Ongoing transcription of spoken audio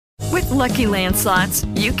Lucky Land Slots,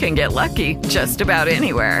 you can get lucky just about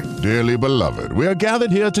anywhere. Dearly beloved, we are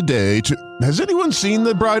gathered here today to... Has anyone seen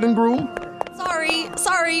the bride and groom?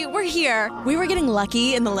 Sorry, we're here. We were getting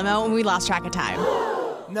lucky in the limo and we lost track of time.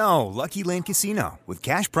 No, Lucky Land Casino, with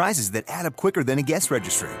cash prizes that add up quicker than a guest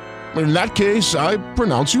registry. In that case, I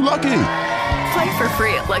pronounce you lucky. Play for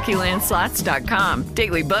free at LuckyLandSlots.com.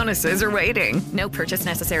 Daily bonuses are waiting. No purchase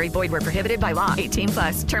necessary. Void where prohibited by law.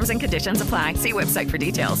 18+. Terms and conditions apply. See website for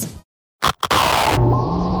details.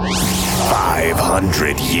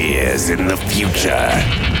 500 years in the future,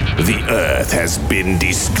 the Earth has been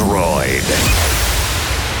destroyed.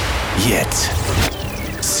 Yet,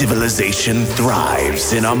 civilization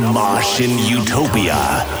thrives in a Martian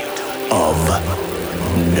utopia of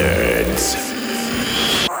nerds.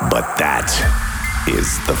 But that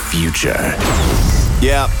is the future.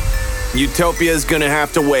 Yeah, Utopia's gonna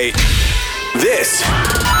have to wait. This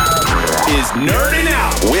Is Nerding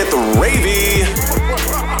Out with Ravey.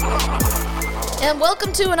 And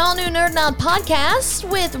welcome to an all-new Nerding Out podcast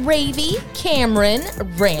with Ravey, Cameron,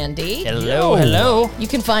 Randy. Hello. You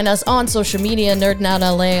can find us on social media, Nerding Out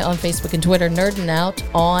LA on Facebook and Twitter, Nerding Out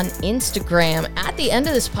on Instagram. At the end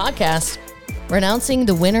of this podcast, we're announcing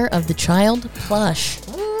the winner of the child plush.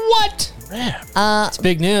 What? It's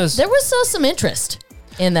big news. There was some interest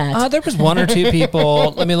in that. There was one or two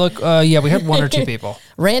people. Let me look. Yeah, we had one or two people.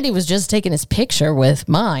 Randy was just taking his picture with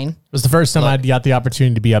mine. It was the first time I got the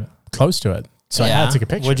opportunity to be up close to it. So I had to take a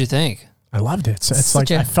picture. What'd you think? I loved it. It's like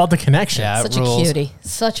I felt the connection. Yeah, Such a cutie.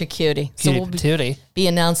 Such a cutie. So we'll be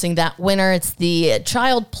announcing that winner. It's the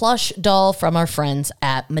child plush doll from our friends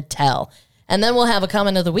at Mattel. And then we'll have a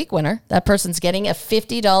comment of the week winner. That person's getting a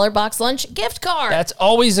 $50 box lunch gift card. That's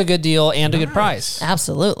always a good deal and a good price.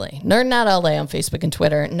 Absolutely. Nerding Out LA on Facebook and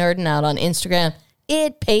Twitter. Nerding Out on Instagram.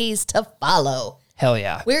 It pays to follow. Hell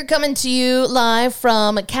yeah. We're coming to you live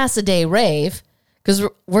from Casa de Rave because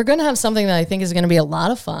we're going to have something that I think is going to be a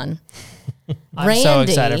lot of fun. I'm so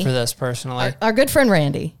excited for this personally. Our good friend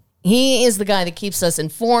Randy. He is the guy that keeps us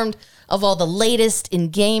informed of all the latest in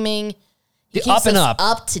gaming. He keeps us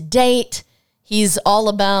up to date. He's all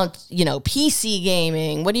about, PC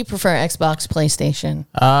gaming. What do you prefer, Xbox, PlayStation?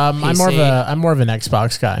 I'm more of an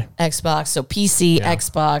Xbox guy. Xbox, so PC,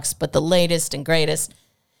 Xbox, but the latest and greatest.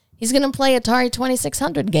 He's going to play Atari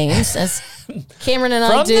 2600 games, as Cameron and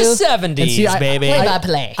I do. From the 70s, baby. Play by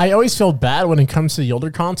play. I always feel bad when it comes to the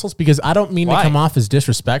older consoles because I don't mean to come off as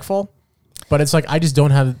disrespectful, but it's like I just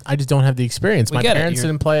don't have the experience. My parents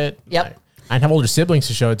didn't play it. Yep. I have older siblings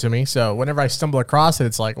to show it to me, so whenever I stumble across it,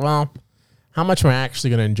 it's like, well, how much am I actually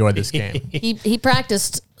going to enjoy this game? He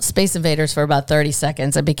practiced Space Invaders for about 30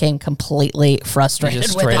 seconds and became completely frustrated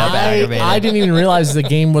with it. I didn't even realize the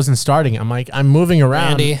game wasn't starting. I'm like, I'm moving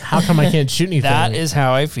around. Randy, how come I can't shoot anything? That is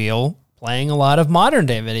how I feel playing a lot of modern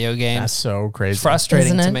day video games. That's so crazy. It's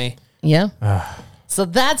frustrating to me. Yeah. So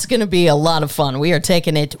that's going to be a lot of fun. We are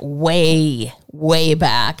taking it way, way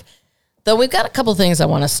back. Though we've got a couple things I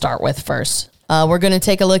want to start with first. We're going to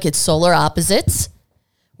take a look at Solar Opposites,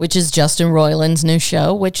 which is Justin Roiland's new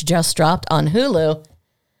show, which just dropped on Hulu.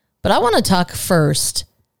 But I want to talk first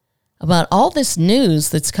about all this news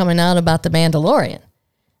that's coming out about The Mandalorian.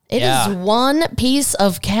 It is one piece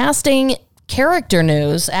of casting character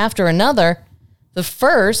news after another. The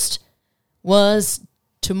first was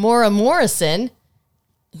Tamora Morrison,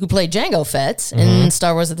 who played Jango Fett in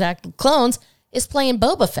Star Wars Attack of the Clones, is playing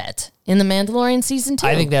Boba Fett in The Mandalorian Season 2.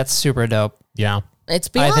 I think that's super dope. Yeah. It's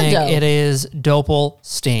beyond dope. I think it is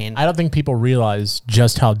Dopel-Steen. I don't think people realize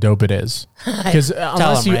just how dope it is. Because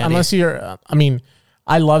unless you're,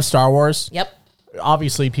 I love Star Wars. Yep.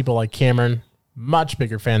 Obviously, people like Cameron, much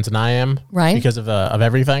bigger fans than I am. Right. Because of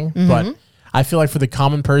everything. But I feel like for the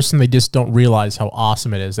common person, they just don't realize how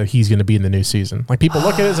awesome it is that he's going to be in the new season. Like, people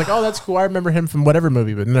look at it as like, oh, that's cool. I remember him from whatever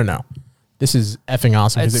movie. But no. This is effing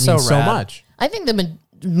awesome because it means so much. I think the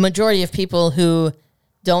majority of people who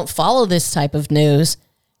don't follow this type of news,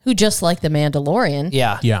 who just like The Mandalorian,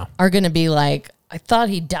 are going to be like, I thought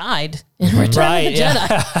he died in Return of the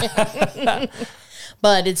Jedi.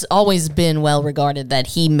 But it's always been well regarded that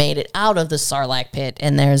he made it out of the Sarlacc pit,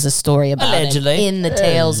 and there's a story about it in the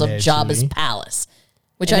Tales of Jabba's palace,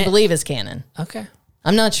 which I believe is canon. Okay.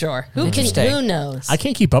 I'm not sure. Who knows? I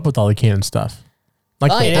can't keep up with all the canon stuff.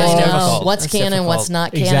 Like, it is difficult. What's canon, what's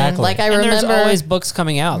not canon. Exactly. Like, I remember, there's always books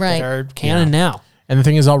coming out that are canon now. And the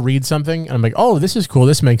thing is, I'll read something, and I'm like, oh, this is cool.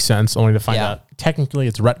 This makes sense, only to find out technically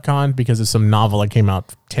it's retconned because it's some novel that came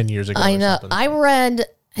out 10 years ago. I know. I read,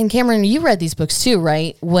 and Cameron, you read these books too,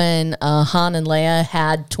 right? When Han and Leia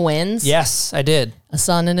had twins. Yes, I did. A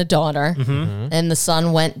son and a daughter. And the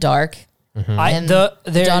son went dark. And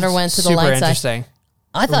the daughter went to the light side. Super interesting.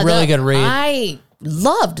 I thought really good read. I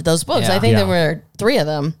loved those books. Yeah. I think Yeah. there were 3 of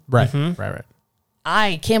them. Right. Right.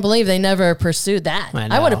 I can't believe they never pursued that. I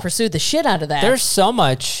I would know. have pursued the shit out of that. There's so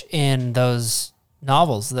much in those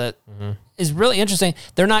novels that is really interesting.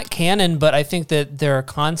 They're not canon, but I think that there are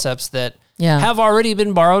concepts that have already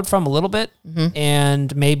been borrowed from a little bit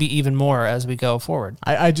and maybe even more as we go forward.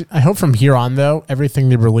 I hope from here on, though, everything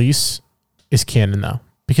they release is canon, though,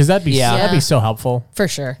 because that'd be so helpful. For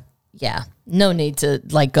sure. Yeah. No need to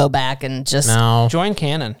like go back and just Join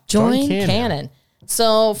canon. join canon.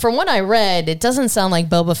 So from what I read, it doesn't sound like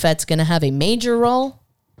Boba Fett's going to have a major role.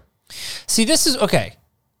 See, this is okay.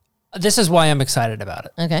 This is why I'm excited about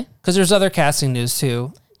it. Okay. Because there's other casting news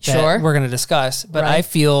too that Sure. we're going to discuss. But Right. I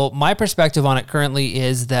feel my perspective on it currently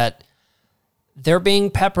is that they're being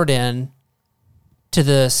peppered in to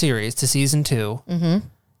the series, to season 2. Mm-hmm.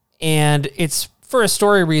 And it's for a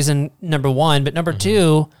story reason, number 1. But number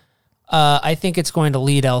 2, I think it's going to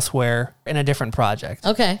lead elsewhere in a different project.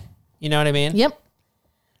 Okay. You know what I mean? Yep.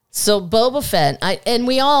 So Boba Fett,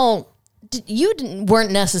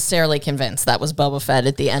 weren't necessarily convinced that was Boba Fett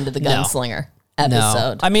at the end of the Gunslinger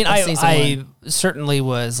episode. I mean, of season I 1. certainly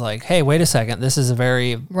was like, hey, wait a second. This is a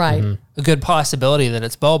very Right. a good possibility that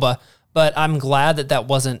it's Boba. But I'm glad that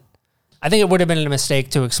wasn't. I think it would have been a mistake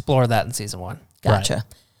to explore that in season 1. Gotcha. Right.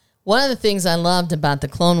 One of the things I loved about the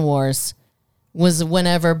Clone Wars was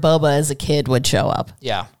whenever Boba as a kid would show up.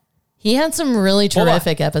 Yeah. He had some really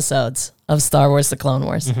terrific episodes of Star Wars The Clone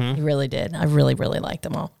Wars. He really did. I really, really liked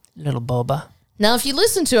them all. Little Boba. Now, if you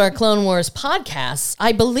listen to our Clone Wars podcasts,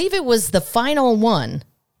 I believe it was the final one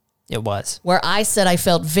It was. where I said I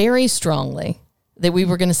felt very strongly that we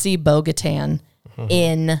were going to see Bo-Katan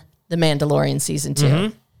in The Mandalorian Season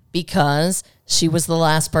 2 because she was the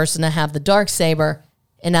last person to have the Darksaber,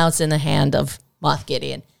 and now it's in the hand of Moff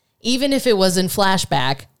Gideon. Even if it was in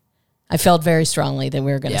flashback, I felt very strongly that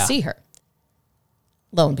we were going to see her.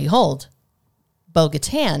 Lo and behold,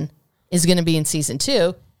 Bo-Katan is going to be in Season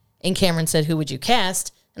 2, and Cameron said, who would you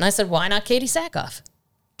cast? And I said, why not Katie Sackhoff?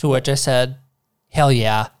 To which I said, hell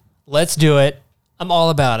yeah. Let's do it. I'm all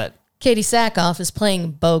about it. Katie Sackhoff is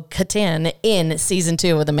playing Bo-Katan in Season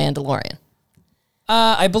 2 of The Mandalorian.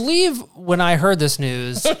 I believe when I heard this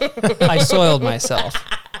news, I soiled myself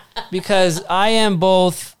because I am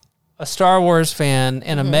both a Star Wars fan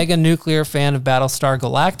and a mega nuclear fan of Battlestar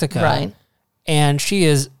Galactica. Right. And she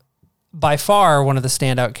is by far one of the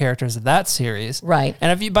standout characters of that series. Right. And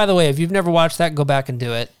if you, by the way, if you've never watched that, go back and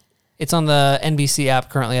do it. It's on the NBC app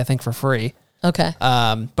currently, I think, for free. Okay.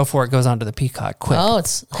 Before it goes on to the Peacock. Quick. Oh,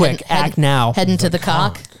 it's quick. Act now. Heading to the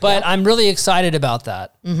cock. But I'm really excited about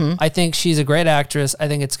that. I think she's a great actress. I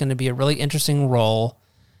think it's going to be a really interesting role.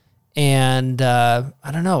 And I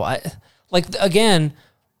don't know. Again,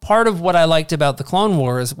 part of what I liked about the Clone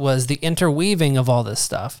Wars was the interweaving of all this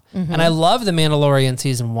stuff. And I love The Mandalorian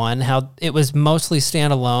Season 1, how it was mostly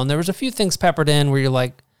standalone. There was a few things peppered in where you're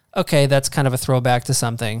like, okay, that's kind of a throwback to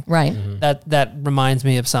something. Right. That reminds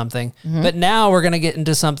me of something. But now we're going to get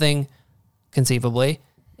into something, conceivably,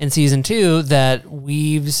 in Season 2 that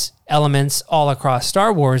weaves elements all across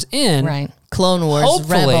Star Wars in. Right. Clone Wars,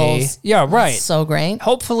 Hopefully. Rebels. Yeah, right. That's so great.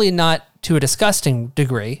 Hopefully not to a disgusting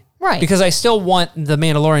degree. Right. Because I still want The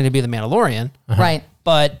Mandalorian to be The Mandalorian. Right.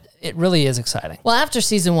 But it really is exciting. Well, after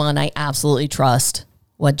Season 1, I absolutely trust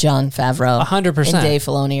what Jon Favreau 100%. and Dave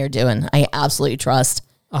Filoni are doing. I absolutely trust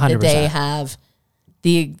 100%. that they have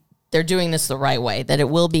they're doing this the right way, that it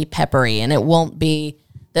will be peppery and it won't be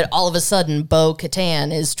that all of a sudden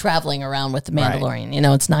Bo-Katan is traveling around with the Mandalorian. Right. You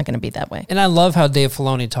know, it's not going to be that way. And I love how Dave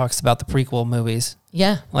Filoni talks about the prequel movies.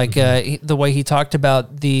 Yeah. Like the way he talked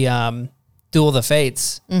about the Duel of the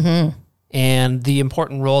Fates and the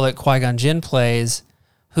important role that Qui-Gon Jinn plays,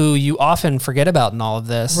 who you often forget about in all of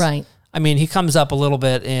this. Right. I mean, he comes up a little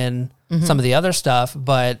bit in some of the other stuff,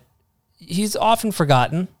 but he's often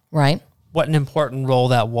forgotten Right. what an important role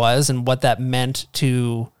that was and what that meant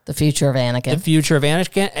to The future of Anakin. the future of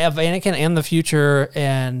Anakin and the future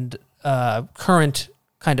and current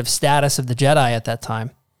kind of status of the Jedi at that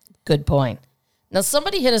time. Good point. Now,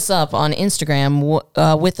 somebody hit us up on Instagram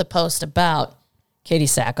with a post about Katie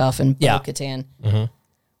Sackhoff and Yeah. Bo-Katan.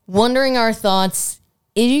 Wondering our thoughts.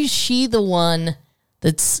 Is she the one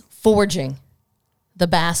that's forging the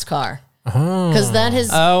Beskar? Because that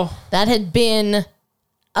had been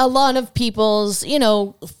a lot of people's,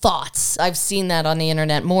 thoughts. I've seen that on the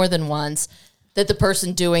internet more than once, that the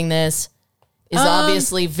person doing this is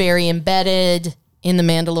obviously very embedded in the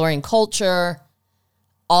Mandalorian culture,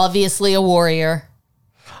 obviously a warrior.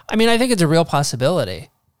 I mean, I think it's a real possibility,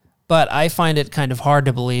 but I find it kind of hard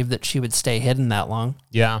to believe that she would stay hidden that long.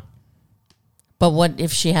 Yeah. But what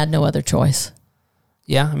if she had no other choice?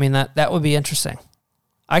 Yeah, I mean that would be interesting.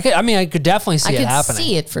 I could definitely see it happening. I could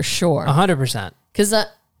see it for sure. 100%. Because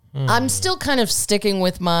I'm still kind of sticking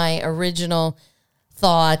with my original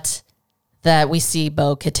thought that we see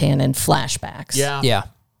Bo-Katan in flashbacks. Yeah.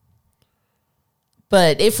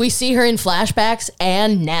 But if we see her in flashbacks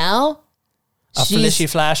and now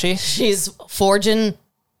flashy, she's forging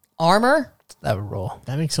armor, that would roll.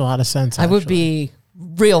 That makes a lot of sense. I would be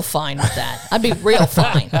real fine with that. I'd be real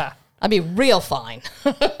fine. I'd be real fine.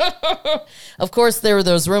 Of course, there were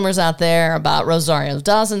those rumors out there about Rosario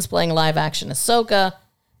Dawson's playing live action Ahsoka.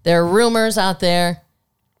 There are rumors out there,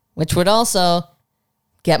 which would also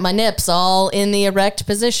get my nips all in the erect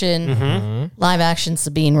position. Live action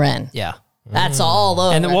Sabine Wren. Yeah. That's all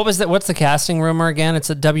over. And what's the casting rumor again? It's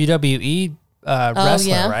a WWE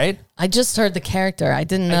wrestler, right? I just heard the character. I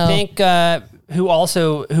didn't know. I think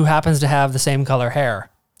who happens to have the same color hair.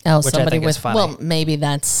 Oh, which somebody I think with is funny. well, maybe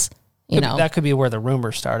that's that could be where the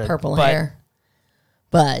rumor started. Purple hair.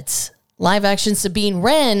 But live action Sabine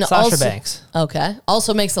Wren Sasha Banks. Okay.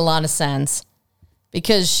 Also makes a lot of sense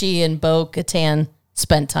because she and Bo-Katan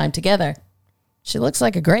spent time together. She looks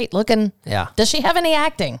like a great looking. Yeah. Does she have any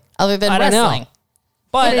acting other than I don't wrestling? know.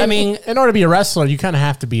 But I mean, in order to be a wrestler, you kind of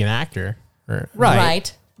have to be an actor.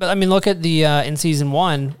 Right. But I mean, look at the in season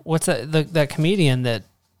 1. What's that comedian that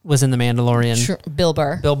was in The Mandalorian? Sure. Bill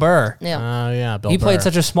Burr. Bill Burr. Yeah. Yeah. Bill He played Burr.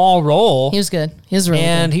 such a small role. He was good. He was really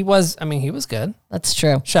and good. he was good. That's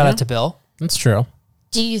true. Shout out to Bill. That's true.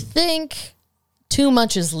 Do you think too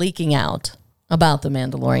much is leaking out about The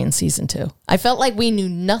Mandalorian season 2? I felt like we knew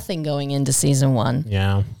nothing going into season 1.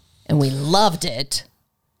 Yeah. And we loved it.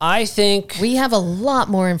 I think we have a lot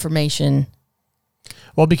more information.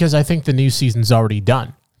 Well, because I think the new season's already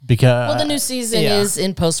done. Because the new season is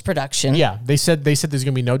in post-production. Yeah, they said there's going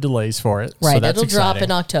to be no delays for it. Right, so that's it'll drop exciting.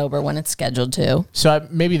 in October when it's scheduled to. So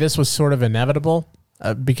maybe this was sort of inevitable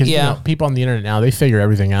because people on the internet now, they figure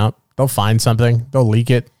everything out. They'll find something, they'll leak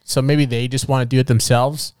it. So maybe they just want to do it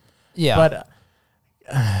themselves. Yeah, but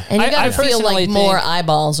and you got to feel like more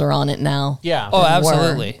eyeballs are on it now. Yeah. Oh,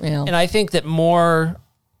 absolutely. Yeah. And I think that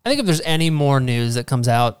I think if there's any more news that comes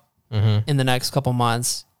out in the next couple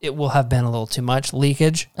months, it will have been a little too much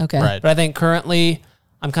leakage. Okay. Right. But I think currently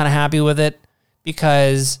I'm kind of happy with it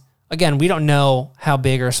because, again, we don't know how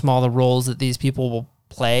big or small the roles that these people will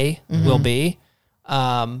play will be.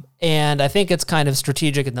 And I think it's kind of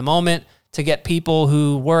strategic at the moment to get people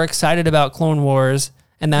who were excited about Clone Wars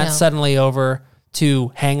and that's suddenly over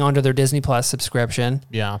to hang on to their Disney Plus subscription.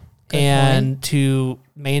 Yeah. And to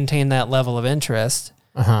maintain that level of interest.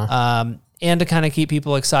 And to kind of keep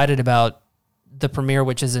people excited about the premiere,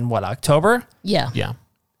 which is in October? Yeah. Yeah.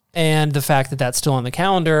 And the fact that that's still on the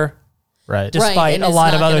calendar. Right. Despite and a it's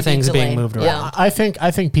lot not of other gonna be things being delayed. moved around. Yeah. I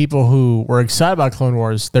think people who were excited about Clone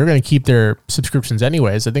Wars, they're going to keep their subscriptions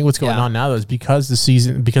anyways. I think what's going on now though is because the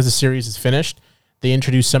series is finished, they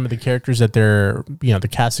introduced some of the characters that the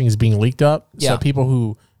casting is being leaked up. Yeah. So people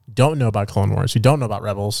who don't know about Clone Wars, who don't know about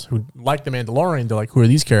Rebels, who like The Mandalorian, they're like, who are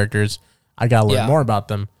these characters? I got to learn more about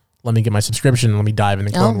them. Let me get my subscription. Let me dive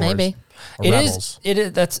into Clone Wars. Maybe. Or It Rebels.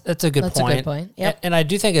 is. That's a good point. That's a good point. Yep. And I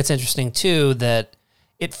do think it's interesting too that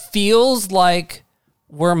it feels like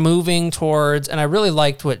we're moving towards, and I really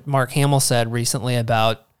liked what Mark Hamill said recently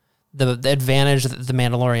about the advantage that The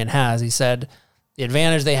Mandalorian has. He said the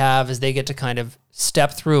advantage they have is they get to kind of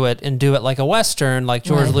step through it and do it like a Western, like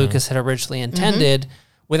George Lucas had originally intended,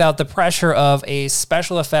 without the pressure of a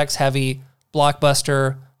special effects heavy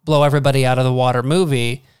blockbuster, blow everybody out of the water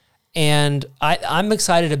movie. And I'm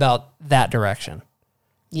excited about that direction.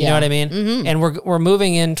 You know what I mean? And we're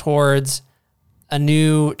moving in towards a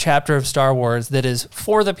new chapter of Star Wars that is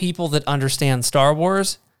for the people that understand Star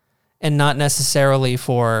Wars and not necessarily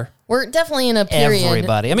for We're definitely in a period.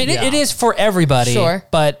 everybody. I mean, it is for everybody, Sure.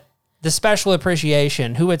 but the special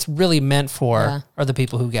appreciation, who it's really meant for, are the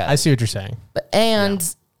people who get it. I see what you're saying.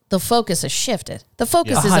 And the focus has shifted. The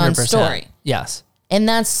focus is on 100%. story. Yes. And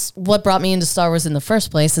that's what brought me into Star Wars in the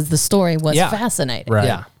first place, is the story was fascinating. Right.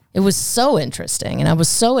 Yeah. It was so interesting, and I was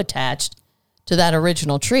so attached to that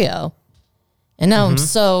original trio. And now I'm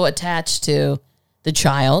so attached to the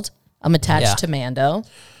child. I'm attached to Mando,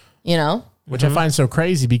 Which I find so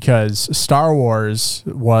crazy because Star Wars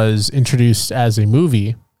was introduced as a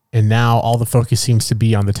movie and now all the focus seems to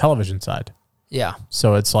be on the television side. Yeah.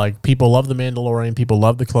 So it's like people love The Mandalorian, people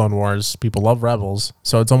love the Clone Wars, people love Rebels.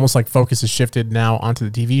 So it's almost like focus is shifted now onto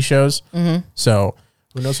the TV shows. So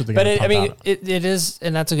who knows what they're going to pump out. It is,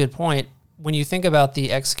 and that's a good point. When you think about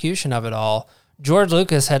the execution of it all, George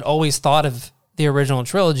Lucas had always thought of the original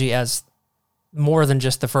trilogy as more than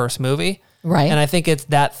just the first movie. Right. And I think it's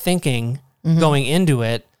that thinking going into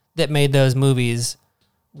it that made those movies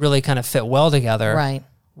really kind of fit well together. Right.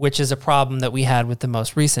 Which is a problem that we had with the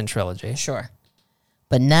most recent trilogy. Sure.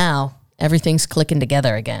 But now everything's clicking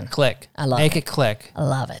together again. Click. I love Make it. it click. I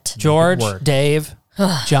love it. George, Dave,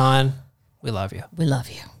 John, we love you. We love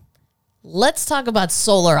you. Let's talk about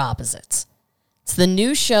Solar Opposites. It's the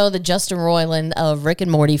new show that Justin Roiland of Rick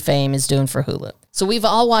and Morty fame is doing for Hulu. So we've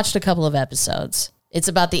all watched a couple of episodes. It's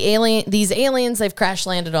about these aliens. They've crash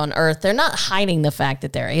landed on Earth. They're not hiding the fact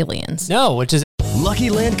that they're aliens. No, which is Lucky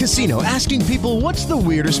Land Casino, asking people, what's the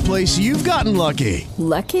weirdest place you've gotten lucky?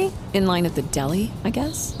 Lucky? In line at the deli, I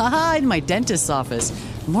guess? Aha, in my dentist's office.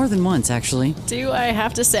 More than once, actually. Do I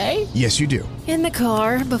have to say? Yes, you do. In the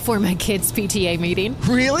car before my kids' PTA meeting.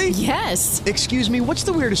 Really? Yes. Excuse me, what's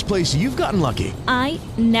the weirdest place you've gotten lucky? I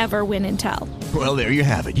never win and tell. Well, there you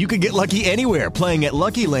have it. You can get lucky anywhere, playing at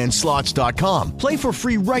LuckyLandSlots.com. Play for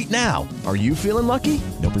free right now. Are you feeling lucky?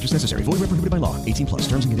 No purchase necessary. Void where prohibited by law. 18+.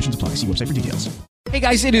 Terms and conditions apply. See website for details. Hey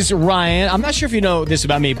guys, it is Ryan. I'm not sure if you know this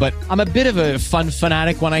about me, but I'm a bit of a fun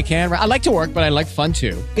fanatic when I can. I like to work, but I like fun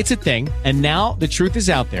too. It's a thing. And now the truth is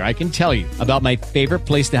out there. I can tell you about my favorite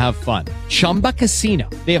place to have fun. Chumba Casino.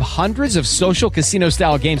 They have hundreds of social casino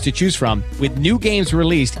style games to choose from with new games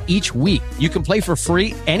released each week. You can play for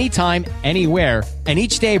free anytime, anywhere. And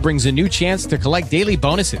each day brings a new chance to collect daily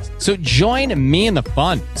bonuses. So join me in the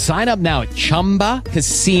fun. Sign up now at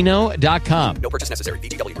ChumbaCasino.com. No purchase necessary.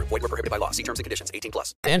 VGW. Void where prohibited by law. See terms and conditions.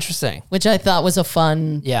 18+. Interesting. Which I thought was a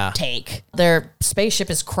fun take. Their spaceship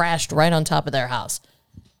has crashed right on top of their house.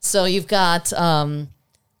 So you've got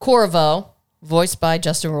Corvo, voiced by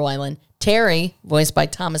Justin Roiland. Terry, voiced by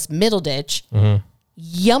Thomas Middleditch.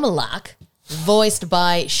 Yumalock, voiced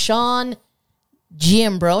by Sean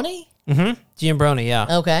Giambrone. Giambrone,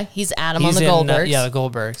 yeah. Okay. He's Adam on the Goldbergs. The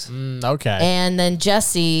Goldbergs. Okay. And then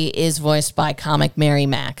Jesse is voiced by comic Mary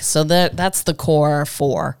Mack. So that's the core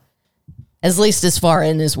four, at least as far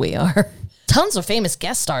in as we are. Tons of famous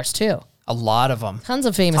guest stars, too. A lot of them. Tons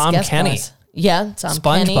of famous Tom guest Kenny. stars. Yeah, Tom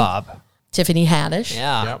Kenny. SpongeBob. Tiffany Haddish.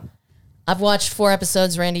 Yeah. Yep. I've watched 4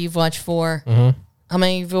 episodes. Randy, you've watched 4. How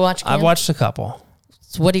many have you watched, Cam? I've watched a couple.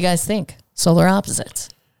 So what do you guys think? Solar Opposites.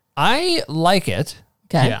 I like it.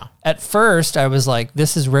 Okay. Yeah. At first, I was like,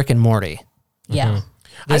 this is Rick and Morty. Yeah.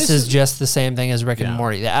 This is just the same thing as Rick and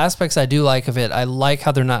Morty. The aspects I do like of it, I like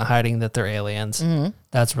how they're not hiding that they're aliens.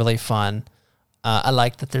 That's really fun. I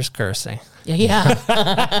like that there's cursing. Yeah.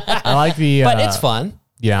 I like the... But it's fun.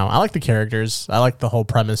 Yeah, I like the characters. I like the whole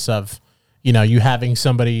premise of, you having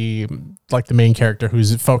somebody like the main character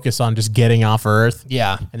who's focused on just getting off Earth.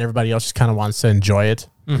 Yeah. And everybody else just kind of wants to enjoy it.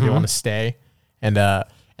 They want to stay. And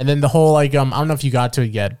then the whole, I don't know if you got to it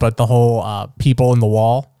yet, but the whole people in the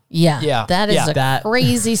wall. Yeah. That is a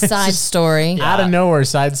crazy side story. Out of nowhere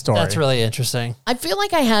side story. That's really interesting. I feel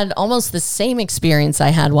like I had almost the same experience I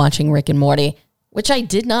had watching Rick and Morty, which I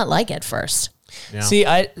did not like at first. Yeah. See,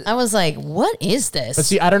 I was like, what is this? But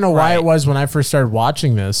see, I don't know why it was when I first started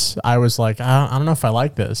watching this. I was like, I don't know if I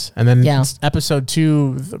like this. And then episode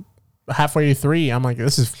 2, halfway to 3, I'm like,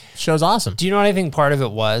 show's awesome. Do you know what I think part of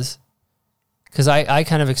it was? Because I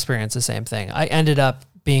kind of experienced the same thing. I ended up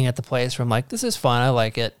being at the place where I'm like, this is fun. I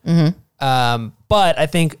like it. But I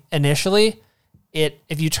think initially,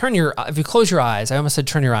 if you close your eyes, I almost said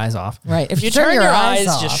turn your eyes off. Right. If you turn your eyes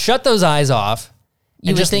off, just shut those eyes off.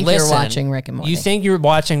 You would think you're watching Rick and Morty. You think you're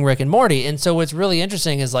watching Rick and Morty. And so what's really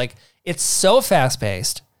interesting is like, it's so fast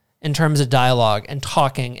paced in terms of dialogue and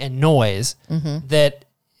talking and noise that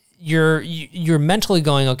you're mentally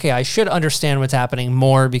going, okay, I should understand what's happening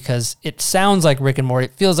more because it sounds like Rick and Morty.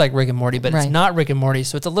 It feels like Rick and Morty, but it's not Rick and Morty.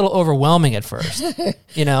 So it's a little overwhelming at first,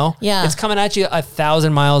 Yeah. It's coming at you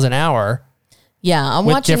 1,000 miles an hour. Yeah. I'm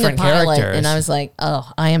with watching the different pilot characters. and I was like,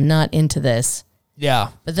 oh, I am not into this. Yeah.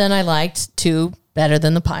 But then I liked 2 better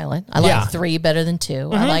than the pilot. I liked 3 better than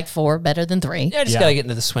 2. I liked 4 better than 3. Yeah, just got to get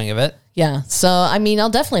into the swing of it. Yeah. So, I mean, I'll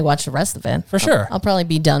definitely watch the rest of it. For sure. I'll probably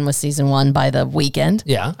be done with season 1 by the weekend.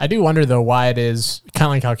 Yeah. I do wonder, though, why it is, kind of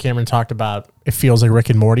like how Cameron talked about, it feels like Rick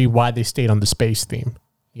and Morty, why they stayed on the space theme.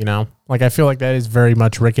 Like I feel like that is very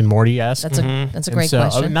much Rick and Morty-esque. That's a great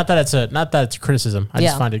question. Not that it's a criticism. I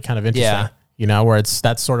just find it kind of interesting. Where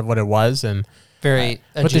that's sort of what it was, and very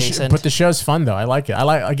adjacent. But the show's fun though. I like it. I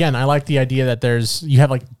like the idea that you have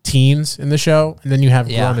like teens in the show, and then you have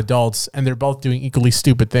grown adults, and they're both doing equally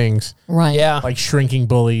stupid things. Right. Yeah. Like shrinking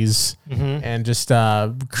bullies and just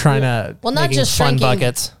trying to not just fun shrinking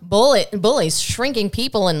buckets. Bullies, shrinking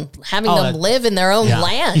people and having them live in their own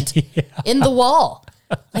land in the wall.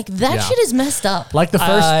 Like that shit is messed up. Like the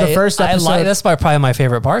first episode. That's probably my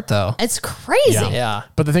favorite part though. It's crazy. Yeah.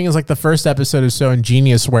 But the thing is, like, the first episode is so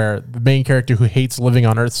ingenious where the main character who hates living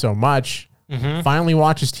on Earth so much finally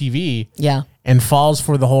watches TV. Yeah. and falls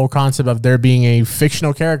for the whole concept of there being a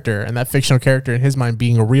fictional character, and that fictional character in his mind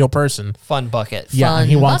being a real person. Fun Bucket. Yeah, Fun and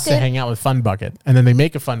he wants to Bucket. hang out with Fun Bucket, and then they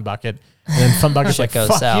make a Fun Bucket, and then Fun Bucket's like, Shit goes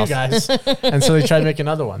 "Fuck south." you guys," and so they try to make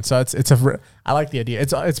another one. So I like the idea.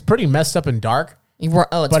 It's pretty messed up and dark.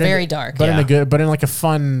 It's very dark. but in a good, but in like a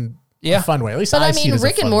fun way. At least But I see it as a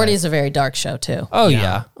Rick and fun Morty way. is a very dark show too. Oh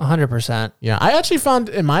yeah, 100%. Yeah, I actually found,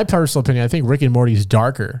 in my personal opinion, I think Rick and Morty is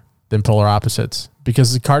darker than Polar Opposites,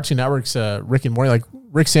 because the Cartoon Network's Rick and Morty, like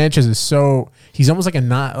Rick Sanchez is he's almost like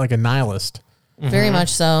a nihilist. Very much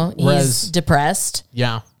so. He's Whereas- depressed.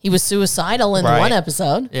 Yeah. He was suicidal in Right. one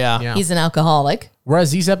episode. Yeah. He's an alcoholic.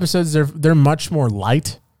 Whereas these episodes, they're much more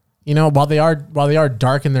light. You know, while they are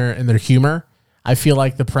dark in their humor, I feel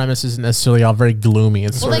like the premise isn't necessarily all very gloomy.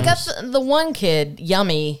 It's Well, they got the one kid,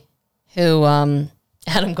 Yummy, who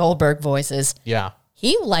Adam Goldberg voices. Yeah.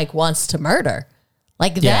 He wants to murder.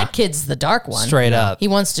 Like Yeah. that kid's the dark one. Straight up. He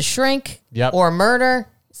wants to shrink Yep. or murder.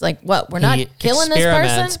 It's like, what? We're not He killing this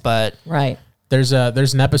experiments, person? but Right. There's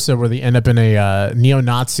an episode where they end up in a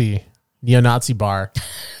neo-Nazi bar.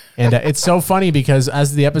 And it's so funny because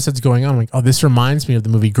as the episode's going on, I'm like, oh, this reminds me of the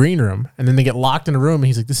movie Green Room. And then they get locked in a room, and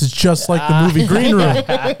he's like, this is just like the movie Green Room.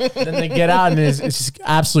 And then they get out, and it's just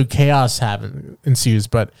absolute chaos ensues.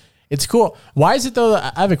 But it's cool. Why is it, though?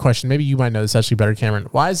 I have a question. Maybe you might know this actually better, Cameron.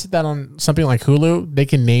 Why is it that on something like Hulu, they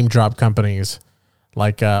can name drop companies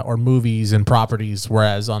like or movies and properties,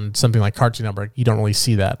 whereas on something like Cartoon Network, you don't really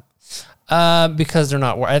see that? because they're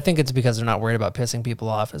not. I think it's because they're not worried about pissing people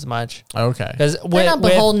off as much. Okay, because they're not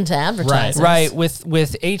beholden to advertising. Right. With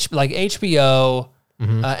HBO,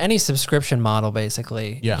 any subscription model,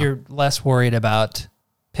 basically, you're less worried about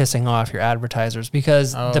pissing off your advertisers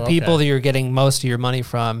because the people that you're getting most of your money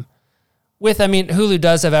from. Hulu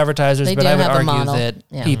does have advertisers, They but do I would have a argue model. that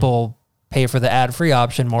Yeah. people pay for the ad-free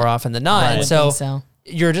option more often than not. I would And think so.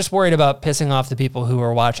 you're just worried about pissing off the people who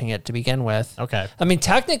are watching it to begin with. Okay.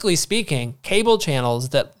 Technically speaking, cable channels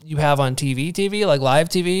that you have on TV, like live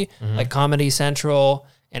TV, like Comedy Central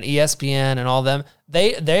and ESPN and all them,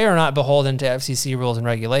 they are not beholden to FCC rules and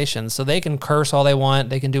regulations. So they can curse all they want,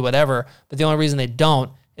 they can do whatever, but the only reason they don't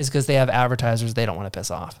is because they have advertisers they don't want to piss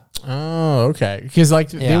off. Oh, okay. Because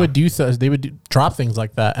they would drop things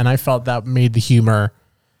like that, and I felt that made the humor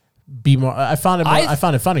be more. I found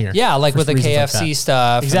it funnier. Yeah, like with the KFC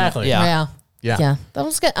stuff. Exactly. Yeah. That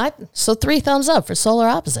was good. So 3 thumbs up for Solar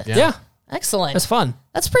Opposite. Yeah. Excellent. It's fun.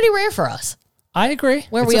 That's pretty rare for us. I agree.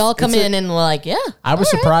 Where we all come in and we're like, yeah. I was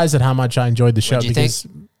surprised at how much I enjoyed the show. Did you think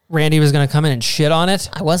Randy was going to come in and shit on it?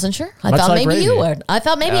 I wasn't sure. I Much thought like maybe you Ravey. would. I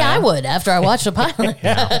thought maybe I would after I watched the pilot.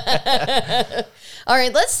 All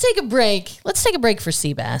right, let's take a break. Let's take a break for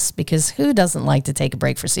Seabass, because who doesn't like to take a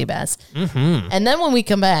break for Seabass? Mm-hmm. And then when we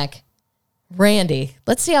come back, Randy,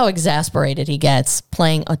 let's see how exasperated he gets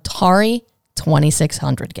playing Atari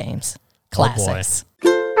 2600 games. Classics.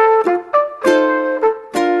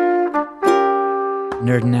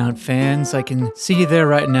 Nerding out fans, I can see you there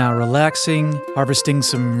right now, relaxing, harvesting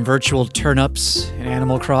some virtual turnips in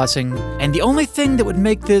Animal Crossing. And the only thing that would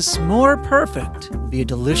make this more perfect would be a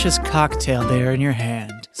delicious cocktail there in your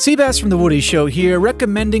hand. Seabass from The Woody Show here,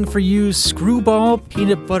 recommending for you Screwball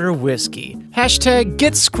Peanut Butter Whiskey. Hashtag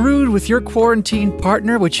get screwed with your quarantine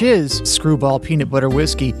partner, which is Screwball Peanut Butter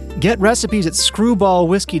Whiskey. Get recipes at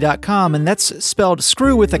screwballwhiskey.com, and that's spelled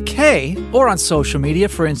screw with a K, or on social media.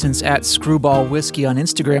 For instance, at Screwball Whiskey on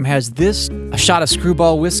Instagram has this: a shot of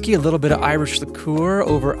Screwball Whiskey, a little bit of Irish liqueur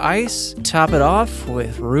over ice. Top it off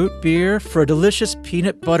with root beer for a delicious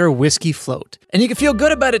peanut butter whiskey float. And you can feel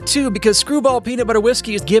good about it too, because Screwball Peanut Butter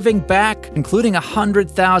Whiskey is giving back, including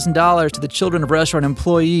 $100,000 to the children of restaurant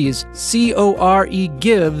employees.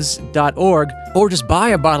 COREgives.org, or just buy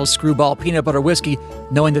a bottle of Screwball Peanut Butter Whiskey,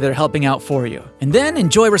 knowing that they're helping out for you. And then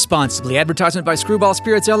enjoy responsibly. Advertisement by Screwball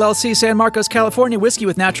Spirits LLC, San Marcos, California. Whiskey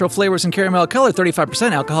with natural flavors and caramel color,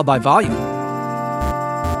 35% alcohol by volume.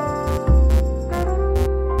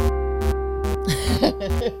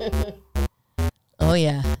 Oh,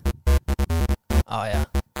 yeah. Oh, yeah.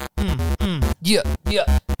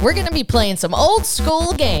 Yeah. We're going to be playing some old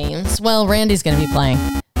school games. Well, Randy's going to be playing.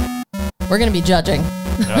 We're going to be judging.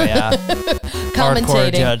 Oh, yeah.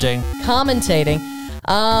 Hardcore judging. Commentating.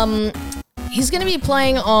 He's going to be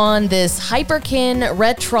playing on this Hyperkin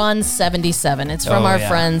Retron 77. It's from our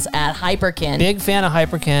friends at Hyperkin. Big fan of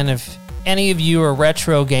Hyperkin. If any of you are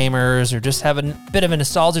retro gamers or just have a bit of a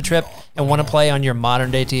nostalgia trip and want to play on your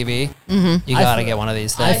modern day TV, you got to get one of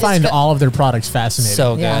these things. I find all of their products fascinating.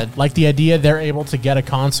 So good. Like the idea they're able to get a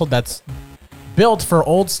console that's built for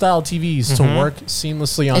old style TVs to work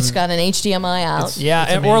seamlessly on. It's got an HDMI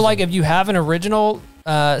out. Or like if you have an original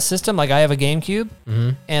system. Like I have a GameCube,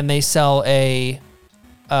 and they sell a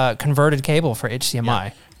converted cable for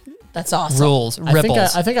HDMI. That's awesome. Rules,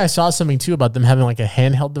 ripples. I think I saw something too about them having like a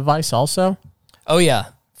handheld device also. Oh yeah,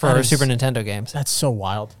 for Super Nintendo games. That's so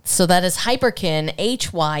wild. So that is Hyperkin,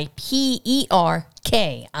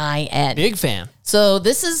 Hyperkin. Big fan. So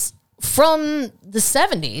this is from the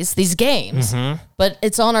 70s, these games, but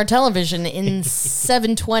it's on our television in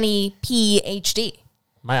 720p HD.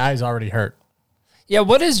 My eyes already hurt. Yeah,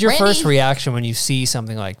 what is your Randy? first reaction when you see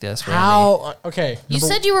something like this, Randy? How? Okay. You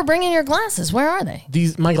said you were bringing your glasses. Where are they?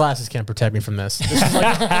 My glasses can't protect me from this. This is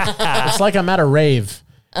like, it's like I'm at a rave.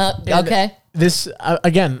 Okay. This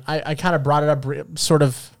again, I kind of brought it up. Sort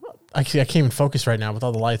of. I can't even focus right now with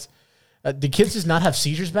all the lights. Did kids just not have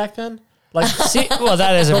seizures back then? Like, well,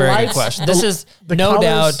 that is a very good question. This is no colors,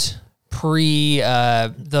 doubt pre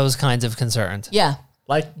those kinds of concerns. Yeah.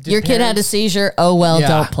 Like your kid had a seizure. Oh well,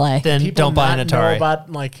 don't play. Then People don't buy an not Atari. know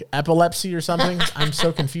about like epilepsy or something. I'm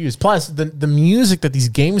so confused. Plus, the music that these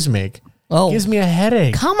games make gives me a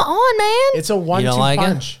headache. Come on, man. It's a 1-2 like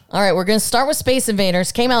punch. All right, we're going to start with Space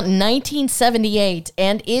Invaders. Came out in 1978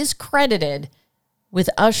 and is credited with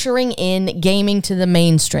ushering in gaming to the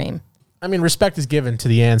mainstream. I mean, respect is given to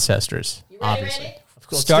the ancestors, obviously. Randy? Of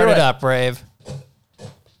course. Start it up, Rave.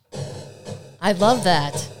 I love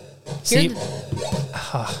that. See,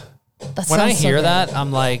 That when I sounds so hear good. that,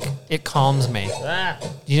 I'm like, it calms me. Ah.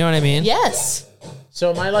 You know what I mean? Yes.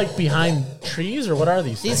 So am I like behind trees or what are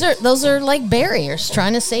these? Those are like barriers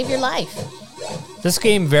trying to save your life. This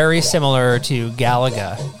game very similar to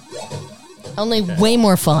Galaga, Only way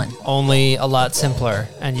more fun. only a lot simpler,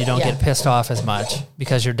 and you don't Yeah. get pissed off as much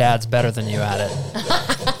because your dad's better than you at it.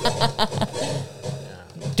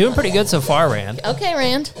 Doing pretty good so far, Rand. Okay,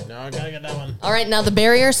 Rand. No, I gotta get that one. All right, now the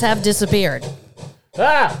barriers have disappeared.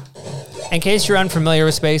 Ah! In case you're unfamiliar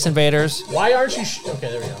with Space Invaders, Why aren't you? Okay,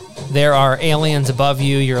 there we go. there are aliens above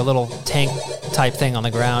you. You're a little tank type thing on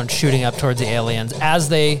the ground shooting up towards the aliens as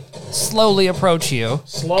they slowly approach you.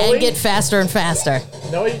 Slowly. And get faster and faster.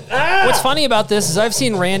 No. Ah! What's funny about this is I've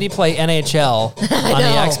seen Randy play NHL on the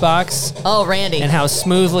know. Xbox Oh, Randy. and how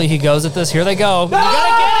smoothly he goes at this. Here they go. You gotta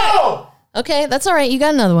get it! Okay, that's all right. You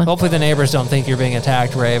got another one. Hopefully the neighbors don't think you're being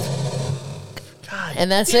attacked, Rave. And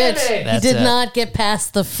that's damn it. it. That's You did it. not get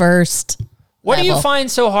past the first What do you level. find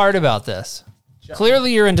so hard about this?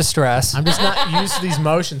 Clearly you're in distress. I'm just not used to these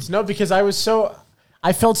motions. No, because I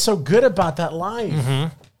felt so good about that live.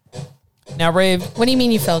 Now, Rave, What do you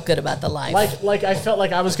mean you felt good about the life? Like I felt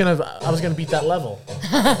like I was gonna beat that level.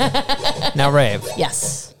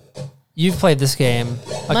 Yes. you've played this game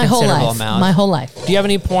a My whole considerable life. amount. My whole life. Do you have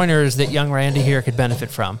any pointers that young Randy here could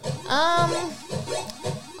benefit from?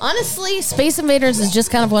 Honestly, Space Invaders is just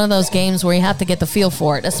kind of one of those games where you have to get the feel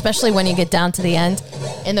for it, especially when you get down to the end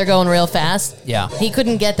and they're going real fast. Yeah. He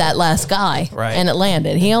couldn't get that last guy, Right. and it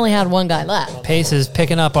landed. He only had one guy left. Pace is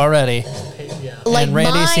picking up already. Like and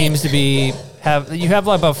Randy my- seems to be you have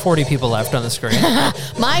like about 40 people left on the screen.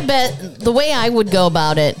 My bet, the way I would go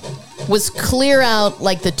about it was clear out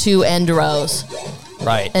like the two end rows.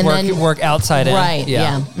 Right. And then- work outside in. Right,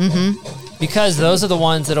 yeah. Mm-hmm. Because those are the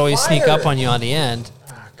ones that always sneak up on you on the end.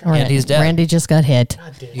 And he's dead. Randy just got hit.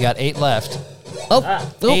 You got 8 left.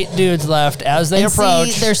 Oh, 8 dudes left as they and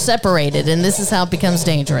approach. see, they're separated, and this is how it becomes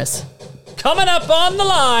dangerous. Coming up on the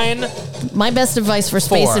line. My best advice for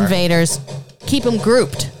Space 4. Invaders, keep them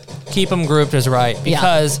grouped. Keep them grouped is right.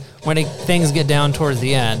 Because when things get down towards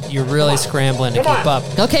the end, you're really scrambling to keep up.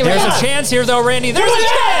 Okay, There's Randy. a chance here, though, Randy. There's a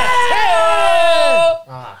chance!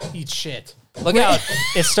 Eat shit. Look out.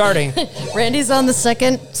 It's starting. Randy's on the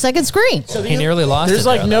second screen. So He nearly lost There's it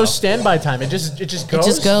like there, no though. standby time. It just goes. It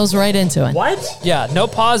just goes right into it. What? Yeah, no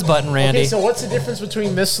pause button, Randy. Okay, so what's the difference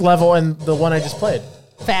between this level and the one I just played?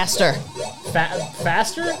 Faster.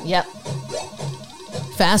 Faster? Yep.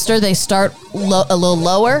 Faster. They start a little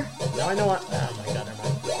lower. Now I know what. Oh my god,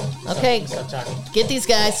 never mind. Okay. Stop talking. Get these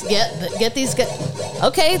guys. Get these guys.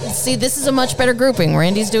 Okay. See, this is a much better grouping.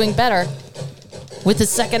 Randy's doing better with the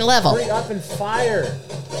second level. Hurry up and fire.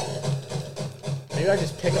 Maybe I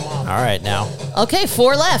just pick them off. All right, now. Okay,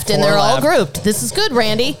 4 left, and 4 they're all left. grouped. This is good,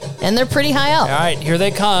 Randy, and they're pretty high up. All right, here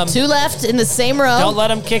they come. 2 left in the same row. Don't let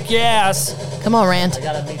them kick your ass. Come on, Rand. I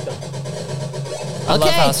gotta meet them. I love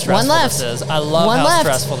how stressful 1 left. this is. I love One how left.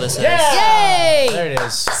 stressful this is. Yay! There it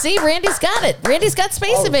is. See, Randy's got it. Randy's got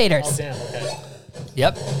Space Invaders. Oh damn. Okay.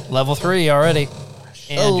 Yep, level 3 already.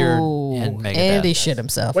 And you're in Mega and he Bad. shit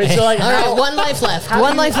himself. Wait, so like, All right, 1 life left.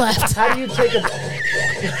 1 life left. How do you take a?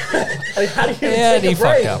 Like, how do you And take he a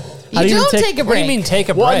break? fucked up. How You do don't take a What do break. you mean take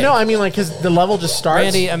a Well, break? no, I mean like because the level just starts.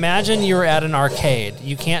 Randy, imagine you were at an arcade.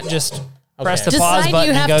 You can't just press the Decide pause you button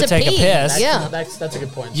and have go to take pee. a piss. Yeah. That's a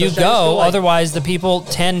good point. So You should I just go, like- otherwise the people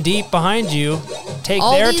 10 deep behind you take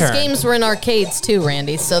All their these turn. games were in arcades too,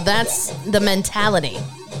 Randy. So that's the mentality.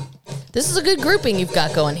 This is a good grouping you've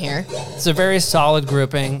got going here. It's a very solid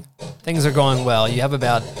grouping. Things are going well. You have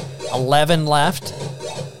about 11 left.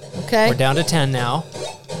 Okay. We're down to 10 now.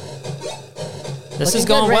 This Looking is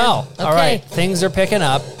going good, Ren. well. All Okay. right, things are picking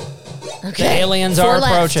up. Okay. The aliens Four are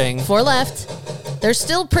left. approaching. 4 left. They're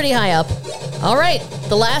still pretty high up. All right.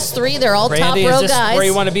 The last 3, they're all Randy, top is row this guys. where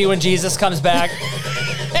you want to be when Jesus comes back?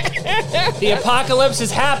 The apocalypse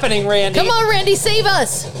is happening, Randy. Come on, Randy, save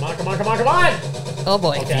us. Come on. Oh,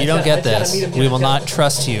 boy. If you don't get this, we will not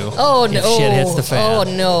trust you. Oh, if no. shit hits the fan. Oh,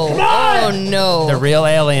 no. Oh, no. The real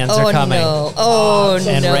aliens are coming. No. Oh,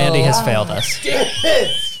 and no. Randy has failed us.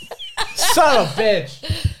 Son of a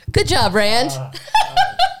bitch. Good job, Rand.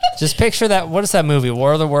 Just picture that. What is that movie?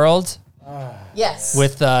 War of the Worlds? Yes.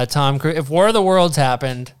 With Tom Cruise. If War of the Worlds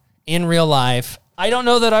happened in real life, I don't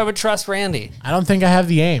know that I would trust Randy. I don't think I have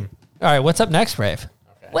the aim. All right, what's up next, Rave?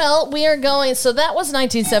 Well, we are going. So that was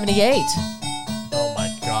 1978. Oh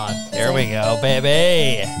my god. There we go,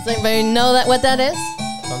 baby. Does anybody know what that is?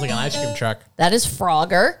 Sounds like an ice cream truck. That is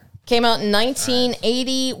Frogger. Came out in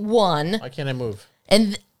 1981. Why can't I move?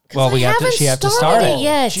 And Well, we have to. She have to start it.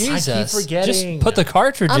 Yes. Jesus, I keep forgetting. just put the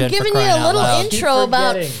cartridge in. I'm giving for you crying a out little loud. intro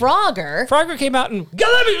about forgetting. Frogger. Frogger came out and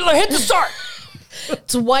let me hit the start.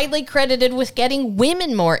 It's widely credited with getting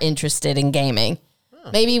women more interested in gaming.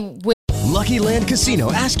 Maybe Lucky Land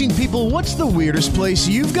Casino, asking people, what's the weirdest place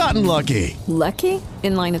you've gotten lucky? Lucky?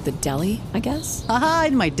 In line at the deli, I guess? Aha,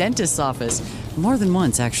 in my dentist's office. More than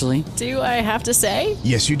once, actually. Do I have to say?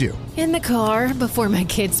 Yes, you do. In the car before my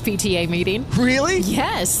kids' PTA meeting. Really?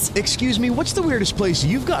 Yes. Excuse me, what's the weirdest place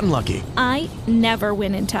you've gotten lucky? I never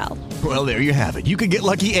win and tell. Well, there you have it. You can get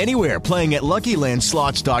lucky anywhere, playing at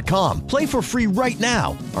LuckyLandSlots.com. Play for free right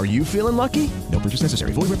now. Are you feeling lucky? No purchase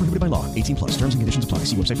necessary. Void where prohibited by law. 18 plus. Terms and conditions apply.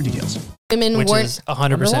 See website for details. women Which weren't is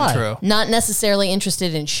 100% true. not necessarily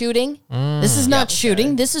interested in shooting. This is not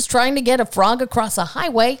shooting. This is trying to get a frog across a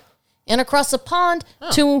highway and across a pond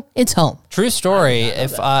to its home. True story.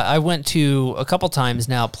 If I went to a couple times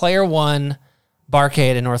now, Player One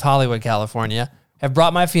Barcade in North Hollywood, California, have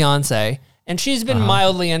brought my fiance, and she's been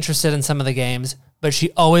mildly interested in some of the games, but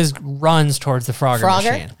she always runs towards the Frogger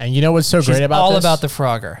machine. And you know what's so She's great about all this? about the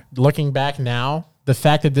Frogger. Looking back now, the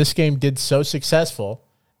fact that this game did so successful,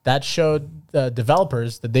 that showed the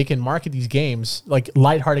developers that they can market these games like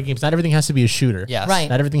lighthearted games. Not everything has to be a shooter. Yes. Right.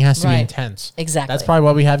 Not everything has to be Right. intense. Exactly. That's probably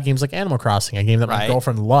why we have games like Animal Crossing, a game that my Right.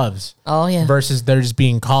 girlfriend loves. Oh, yeah. Versus there just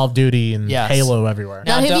being Call of Duty and Yes. Halo everywhere.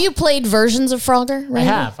 Now, have don't- you played versions of Frogger? I Randy?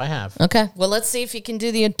 have. Okay. Well, let's see if you can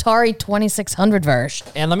do the Atari 2600 version.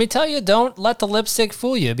 And let me tell you, don't let the lipstick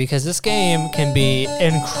fool you, because this game can be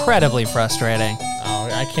incredibly frustrating Oh,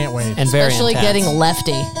 I can't wait. and very Especially intense. getting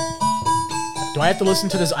lefty. Do I have to listen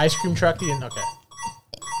to this ice cream truck? Okay.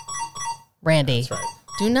 Randy, That's right.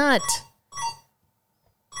 do not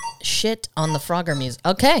shit on the Frogger music.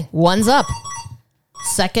 Okay, one's up.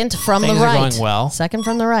 Second from Things the are right. going well. Second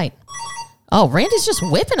from the right. Oh, Randy's just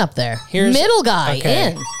whipping up there. Here's- Middle guy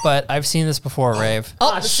okay, in. But I've seen this before, Rave.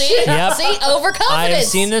 Oh, see? Yep. See? Overconfidence. I've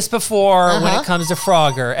seen this before when Uh-huh. it comes to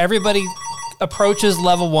Frogger. Everybody approaches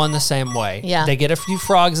level 1 the same way. Yeah. They get a few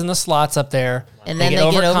frogs in the slots up there. And then they get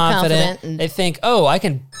overconfident and- They think, oh, I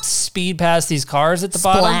can speed past these cars at the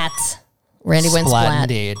bottom. Splat. Randy went splat.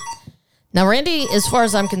 Indeed. Now, Randy, as far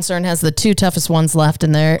as I'm concerned, has the two toughest ones left,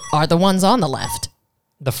 and there are the ones on the left.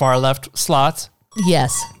 The far left slots.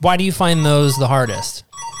 Yes. Why do you find those the hardest?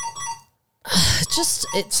 Just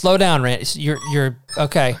it's Slow down, Randy. You're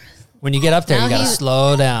okay. When you get up there, Now you gotta he's-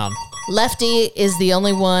 slow down. Lefty is the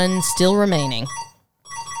only one still remaining.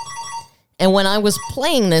 And when I was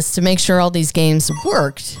playing this to make sure all these games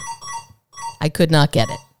worked, I could not get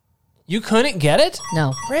it. You couldn't get it?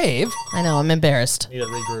 No. Rave. I know, I'm embarrassed. Need to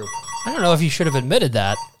regroup. I don't know if you should have admitted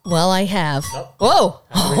that. Well, I have. Whoa.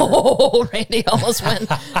 Oh, Randy almost went.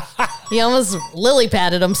 He almost lily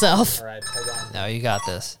padded himself. All right, hold on. No, you got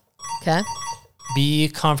this. Okay. Be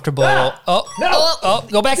comfortable. No. Oh,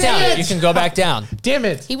 go back Damn down. it. You can go back down. Damn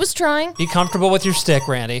it. He was trying. Be comfortable with your stick,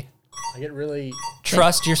 Randy. I get really...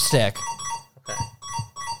 Trust your stick.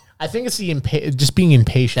 I think it's the just being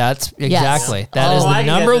impatient. That's exactly. That Oh, is I the can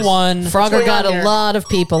get number this. one. Frogger got on a here? lot of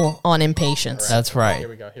people on impatience. That's right. Here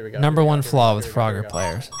we go. Number one flaw with Frogger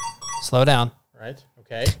players. Slow down. Right?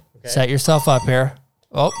 Okay. Set yourself up here.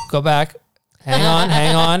 Oh, go back. Hang on.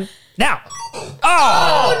 Hang on. Now.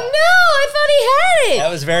 Oh, no. I thought he had That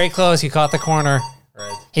it. was very close. He caught the corner.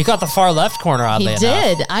 Right. He caught the far left corner, oddly He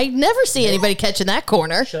enough. did. I never see anybody catching that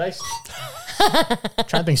corner. Should I... I'm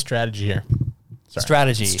trying to think strategy here. Sorry.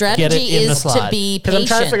 Strategy. Strategy Get it in the is slot. to be Because I'm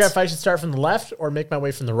trying to figure out patient. if I should start from the left or make my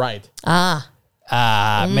way from the right.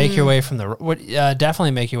 Make your way from the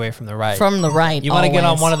definitely make your way from the right. From the right. You want to get on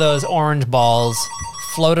always. one of those orange balls,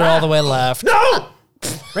 float it all the way left. No!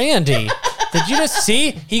 Randy, did you just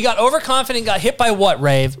see? He got overconfident, got hit by what,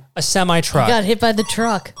 Rave? A semi-truck. Got hit by the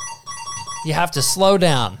truck. You have to slow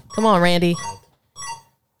down. Come on, Randy.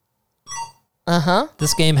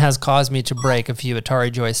 This game has caused me to break a few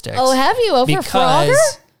Atari joysticks. Oh, have you? Over Frogger?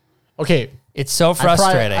 Because Okay. it's so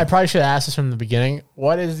frustrating. I probably should have asked this from the beginning.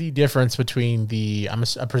 What is the difference between the... I'm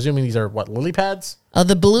presuming these are, what, lily pads? Oh,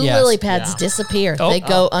 the blue Yes. lily pads Yeah. disappear. Oh. They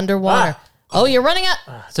go underwater. Oh, you're running up.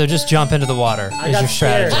 So just jump into the water is your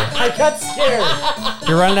strategy. I got scared.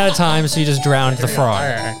 You're running out of time, so you just drowned the frog. All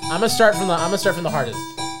right. I'm gonna start from the hardest.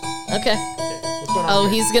 Okay. What's going on Oh,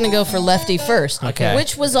 here? he's going to go for lefty first. Okay.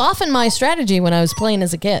 Which was often my strategy when I was playing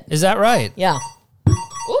as a kid. Is that right? Yeah.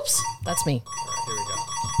 Oops. That's me. Here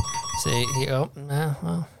we go. See,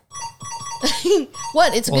 well,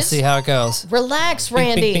 What? It's a we'll good... see how it goes. Relax, Bink,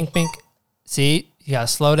 Randy. bink, bink, bink. See, you gotta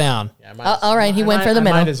slow down. Yeah, I might All right, he went for the I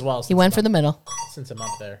middle. might as well. He went for the middle. Since I'm up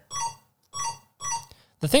there.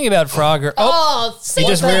 The thing about Frogger, Oh, he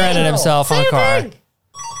just rear-ended himself on a Same car. thing.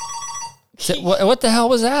 What the hell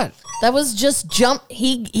was that? That was just jump.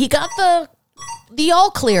 He got the all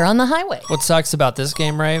clear on the highway. What sucks about this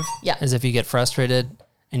game, Rave, Yeah. is if you get frustrated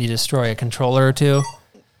and you destroy a controller or two,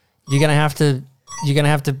 you're gonna have to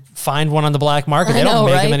find one on the black market. They I don't know,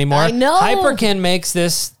 make right? them anymore. I know. Hyperkin makes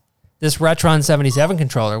this Retron 77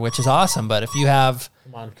 controller, which is awesome. But if you have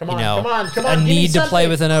Come on. a need to play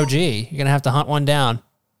with an OG, you're gonna have to hunt one down.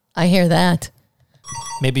 I hear that.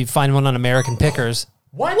 Maybe find one on American Pickers.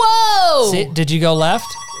 What? Whoa! See, did you go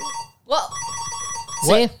left? Whoa!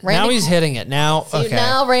 What? See, Randy, Now he's hitting it. Now, see, okay.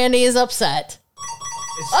 now Randy is upset.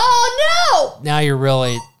 Oh no! Now you're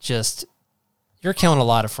really you're killing a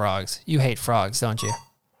lot of frogs. You hate frogs, don't you?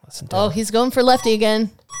 Listen to Oh, him. he's going for lefty again.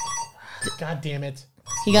 God damn it.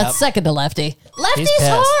 He got Yep. second to lefty. Lefty's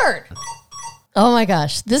pissed. hard. Oh my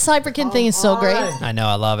gosh, this Hyperkin thing is so great. I know,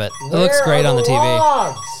 I love it. It looks great on the TV.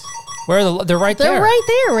 Logs? They're right They're there. right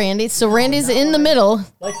there, Randy. So Randy's in the middle.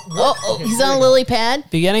 Like, Oh, he's on a lily pad.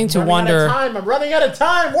 Beginning to I'm wonder, running out of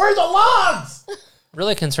time. Where's the logs?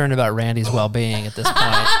 really concerned about Randy's well-being at this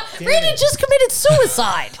point. Randy just committed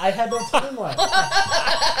suicide. I had no time left.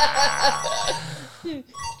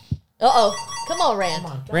 Uh-oh. Come on, Rand.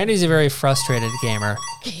 Randy's a very frustrated gamer.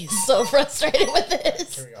 He's so frustrated with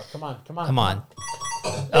this. Here we go. Come on. Come on.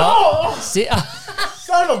 Oh, See,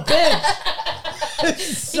 son of a bitch.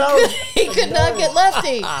 He could not get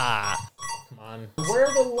lefty. Come on. Where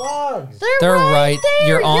are the logs? They're right there.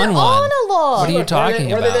 You're on one. on a log. What are you talking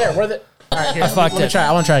Where about? are they there? Where are they? All right, here. I fucked let me it. try.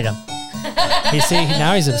 I want to try again.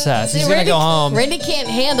 Now he's obsessed. He's See, gonna Randy, go home. Randy can't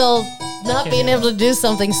handle not being able to do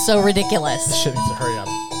something so ridiculous. This shit needs to hurry up.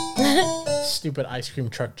 Stupid ice cream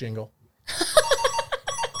truck jingle.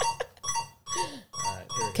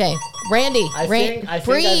 Okay, Randy. I think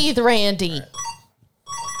breathe, Randy. Right.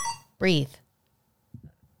 Breathe.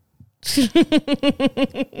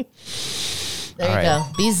 There you right. go.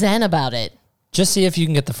 Be zen about it. Just see if you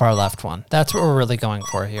can get the far left one. That's what we're really going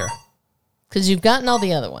for here. Because you've gotten all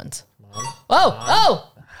the other ones. Oh!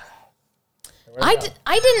 I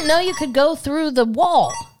didn't know you could go through the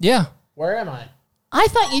wall. Yeah. Where am I? I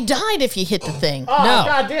thought you died if you hit the thing. Oh, No.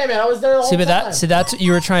 God damn it. I was there the whole See, but time. that's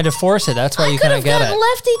you were trying to force it. That's why you couldn't get gotten it.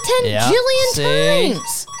 lefty 10 Yeah. jillion See?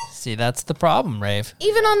 times. See, that's the problem, Rave.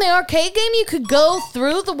 Even on the arcade game, you could go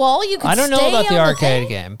through the wall. You could I don't know stay about the on arcade thing.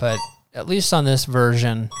 game, but at least on this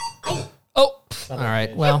version. Oh, all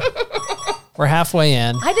right. Well, we're halfway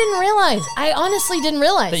in. I didn't realize. I honestly didn't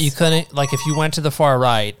realize. That you couldn't, like, if you went to the far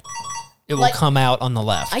right, it will Like- come out on the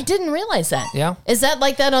left. I didn't realize that. Yeah. Is that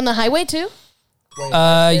like that on the highway too?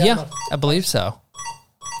 Yeah, I believe so.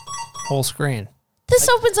 Whole screen. This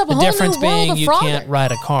opens up a The whole difference new world being of you Frogger. can't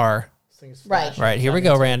ride a car. Right. Right, here we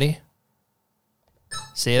go, Randy.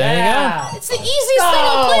 See, there you go. It's the easiest thing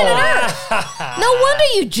on planet Earth. No wonder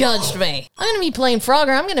you judged me. I'm going to be playing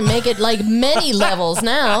Frogger. I'm going to make it like many levels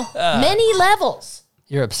now. Many levels.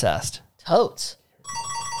 You're obsessed. Totes.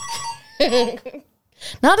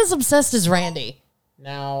 Not as obsessed as Randy.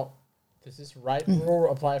 Now, does this right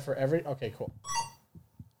rule apply for every... Okay, cool.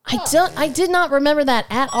 I did not remember that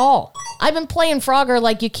at all. I've been playing Frogger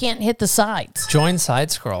like you can't hit the sides. Join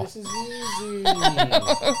side scroll. This is easy.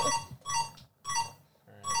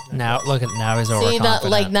 Now look at now he's See,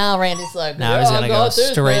 overconfident. like now Randy's like, Now he's "Yeah, gonna I go got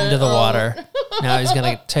this, straight man." into the Oh. water. Now he's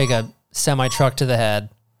gonna take a semi truck to the head.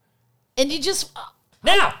 And you just...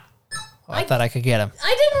 Now! I thought I could get him. I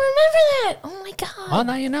didn't remember that. Oh my god. Well,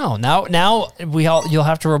 now you know. Now you'll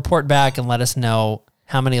have to report back and let us know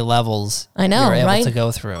how many levels I know, you're able right? to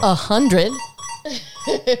go through. 100.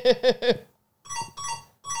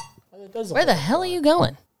 Where the hell are you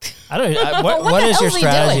going? I don't. What what the is your hell's he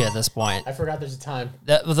strategy doing? at this point? I forgot there's a time.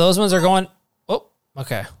 Those ones are going. Oh,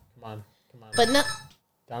 okay. Come on. But no.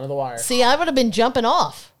 Down to the wire. See, I would have been jumping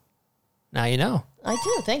off. Now you know. I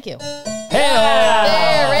do. Thank you. Hey,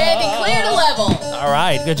 there, Randy cleared a level. All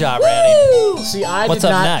right, good job, Randy. See, What's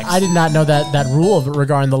up next? I did not know that rule of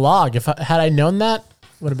regarding the log. Had I known that,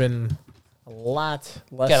 would have been a lot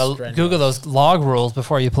less. Gotta strenuous. Google those log rules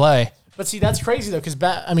before you play. But see, that's crazy though, because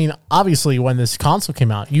obviously, when this console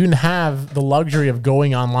came out, you didn't have the luxury of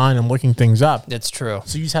going online and looking things up. It's true.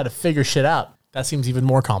 So you just had to figure shit out. That seems even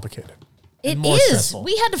more complicated. It more is. stressful.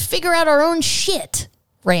 We had to figure out our own shit,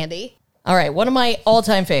 Randy. All right, one of my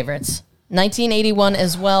all-time favorites, 1981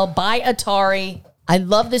 as well, by Atari. I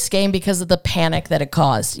love this game because of the panic that it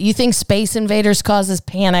caused. You think Space Invaders causes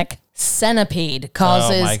panic? Centipede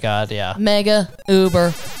causes Oh my god, yeah. mega,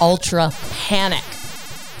 uber, ultra panic.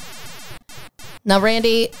 Now,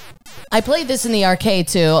 Randy, I played this in the arcade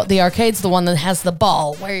too. The arcade's the one that has the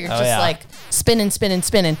ball where you're just like spinning.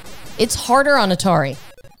 It's harder on Atari,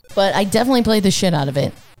 but I definitely played the shit out of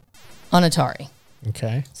it on Atari.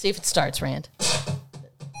 Okay. See if it starts, Rand.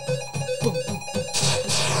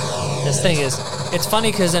 This thing is, it's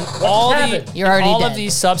funny because in all You're already all dead. of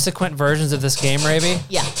these subsequent versions of this game, Ravey,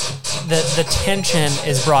 Yeah. the tension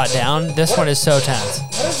is brought down. This one is so tense.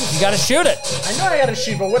 You got to shoot it. I know I got to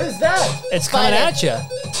shoot, but what is that? It's coming Spider. at you.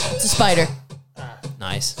 It's a spider.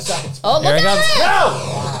 Nice. Oh, look There it at comes.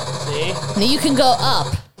 it! See? Now you can go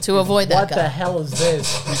up to avoid that What guy. the hell is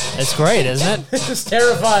this? It's great, isn't it? This is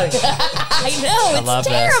terrifying. I know, it's love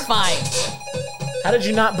this. terrifying. How did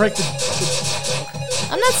you not break the?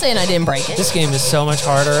 I'm not saying I didn't break it. This game is so much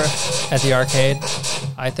harder at the arcade,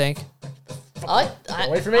 I think. away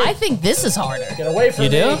from me. I think this is harder. Get away from You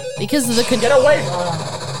me. do? Because of the Get away from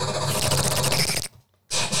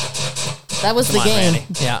That was the Come on, game. Randy.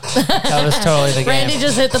 Yeah, that was totally the game. Randy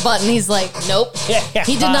just hit the button. He's like, nope. Yeah.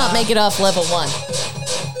 He did not make it off level 1.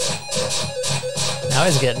 Now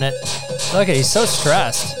he's getting it. Look at, he's so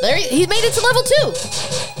stressed. There, he made it to level 2.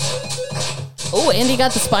 Oh, Andy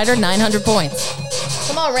got the spider, 900 points.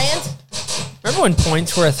 Come on, Rand. Remember when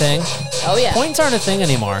points were a thing? Oh, yeah. Points aren't a thing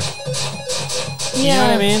anymore. You Yeah. know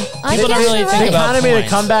what I mean? I People don't guess really you're think right. They about kind of made a points.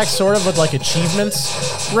 comeback, sort of, with like achievements.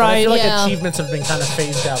 But I Right, feel like yeah. achievements have been kind of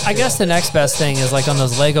phased out. I too. guess the next best thing is like on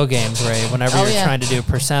those Lego games, Ray, whenever Oh, you're yeah. trying to do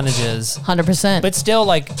percentages. 100%. But still,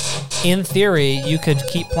 like, in theory, you could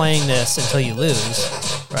keep playing this until you lose,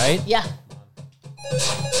 right? yeah.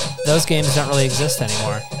 Those games don't really exist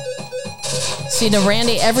anymore. See, now,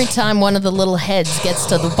 Randy, every time one of the little heads gets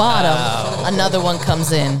to the bottom, another one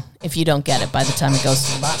comes in if you don't get it by the time it goes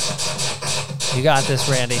to the bottom. You got this,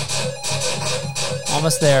 Randy.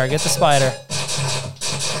 Almost there. Get the spider.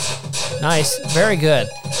 Nice. Very good.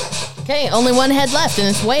 Okay, only one head left, and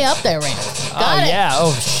it's way up there, Rand. Got it. Yeah.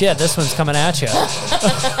 Oh, shit. This one's coming at you.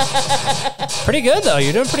 Pretty good, though.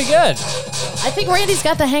 You're doing pretty good. I think Randy's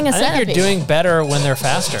got the hang of I think Centipede. you're doing better when they're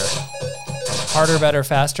faster. Harder, better,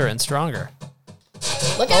 faster, and stronger.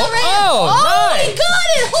 Look out, Rand. Oh, he nice. got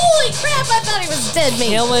it. Holy crap, I thought he was dead meat.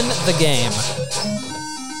 Killing the game.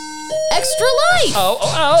 Extra life.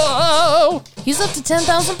 Oh. He's up to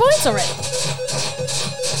 10,000 points already.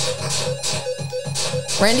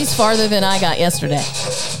 Randy's farther than I got yesterday.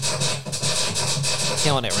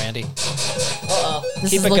 Killing it, Randy. Uh-oh.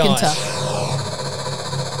 This Keep is it looking going. tough.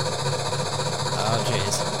 Oh,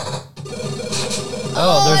 jeez.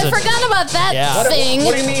 Oh, there's I a... forgot about that Yeah. thing.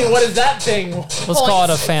 What do you mean? What is that thing? Let's call it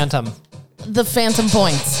a phantom. The phantom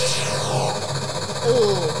points.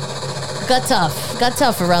 Ooh. Got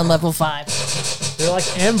tough around level 5. They're like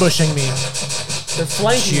ambushing me. They're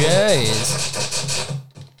flanking me. Jeez.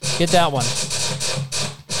 Get that one.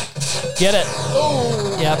 Get it.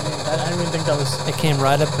 Ooh. Yep. I didn't even think that was... It came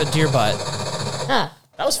right up into your butt. Huh.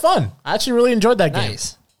 That was fun. I actually really enjoyed that game.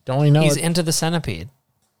 Nice. Don't we know He's it? into the centipede.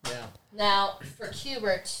 Now, for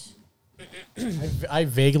Cubert. I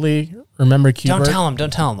vaguely remember Cubert.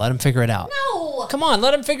 Don't tell him. Let him figure it out. No. Come on,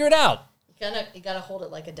 let him figure it out. You gotta hold it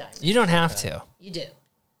like a diamond. You don't have to. You do.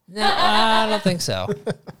 No, I don't think so.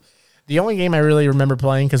 The only game I really remember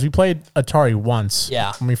playing, because we played Atari once.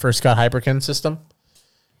 Yeah. When we first got Hyperkin system.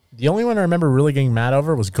 The only one I remember really getting mad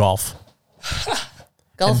over was golf.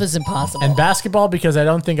 Golf is impossible. And basketball, because I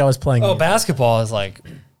don't think I was playing. Oh, basketball is like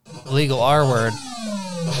legal R word.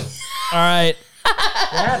 All right.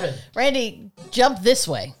 What happened? Randy, jump this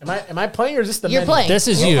way. Am I playing, or is this the You're menu? playing. This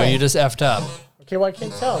is You're you. playing. You just effed up. Okay, well, I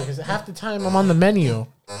can't tell because half the time I'm on the menu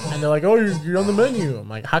and they're like, oh, you're on the menu. I'm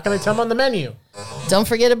like, how can I tell I'm on the menu? Don't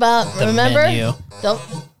forget about, remember? Menu.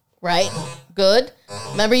 Right. Good.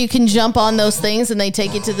 Remember, you can jump on those things and they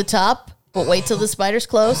take you to the top, but wait till the spiders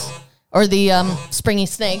close or the springy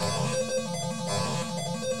snake.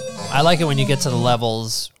 I like it when you get to the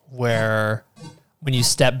levels where when you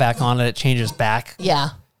step back on it, it changes back. Yeah.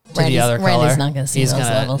 To the other color. Randy's not going to see those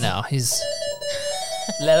levels. No, he's...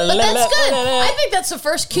 But that's good. I think that's the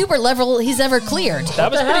first Cubert level he's ever cleared.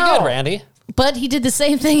 That was pretty good, Randy. But he did the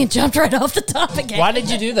same thing and jumped right off the top again. Why did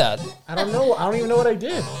you do that? I don't know. I don't even know what I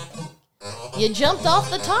did. You jumped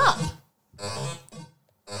off the top.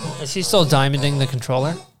 Is he still diamonding the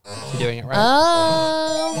controller? Is he doing it right?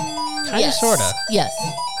 Kind of, sort of. Yes.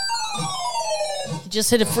 He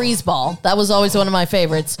just hit a freeze ball. That was always one of my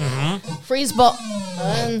favorites. Mm-hmm. Freeze ball.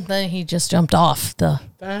 And then he just jumped off the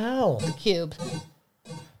hell? Cube.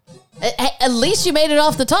 At least you made it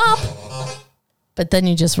off the top. But then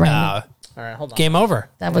you just ran. All right, hold on. Game over.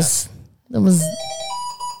 That was.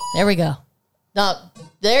 There we go. No,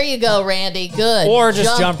 there you go, Randy. Good. Or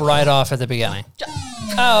just jump right off at the beginning.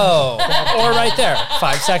 Oh, or right there,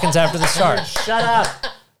 5 seconds after the start. Shut up.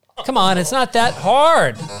 Come on, it's not that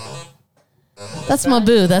hard. That's my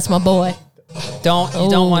boo. That's my boy. You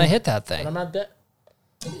don't want to hit that thing. But I'm not dead.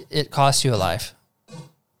 It costs you a life.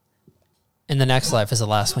 And the next life is the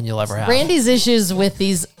last one you'll ever have. Randy's issues with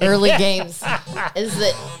these early games is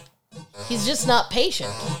that he's just not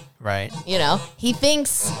patient. Right. You know, he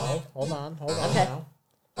thinks. Oh, hold on. Okay. Now.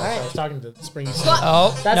 All right. I was talking to Springy Snake.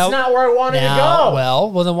 Oh, That's nope. not where I wanted to go.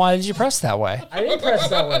 Well, then why did you press that way? I didn't press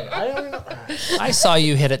that way. I don't even know. I saw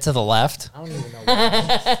you hit it to the left. I don't even know.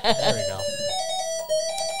 There we go.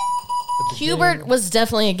 Cubert was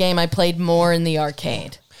definitely a game I played more in the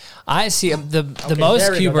arcade. I see. The most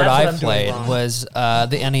there we go. Cubert That's what I I'm doing played wrong. was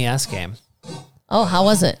the NES game. Oh, how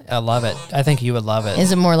was it? I love it. I think you would love it.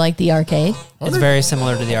 Is it more like the arcade? It's very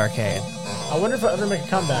similar to the arcade. I wonder if I ever make a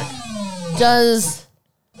comeback.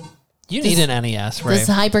 You need an NES, right? Does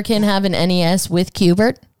Hyperkin have an NES with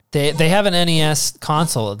Cubert? They have an NES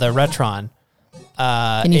console, the Retron.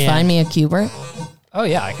 Can you find me a Cubert? Oh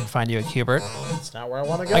yeah, I can find you a Cubert. It's not where I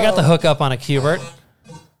want to go. I got the hookup on a Cubert.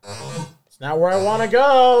 It's not where I want to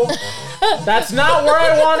go. That's not where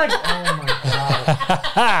I want to go. Oh my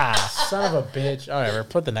god. Son of a bitch. All right,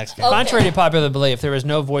 put the next game. Okay. Contrary to popular belief, there was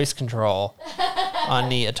no voice control on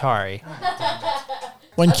the Atari.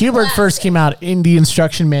 When Cubert first came out in the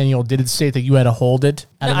instruction manual, did it state that you had to hold it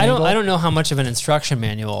at an angle? I don't know how much of an instruction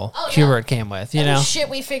manual Cubert came with. You know, Shit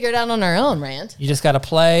we figured out on our own, Rand. you just got to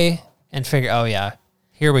play and figure. Oh yeah,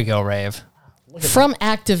 here we go, Rave. From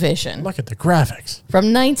Activision. Look at the graphics.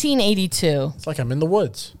 From 1982. It's like I'm in the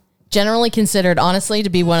woods. Generally considered, honestly, to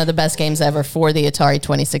be one of the best games ever for the Atari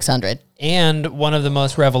 2600. And one of the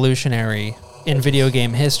most revolutionary in video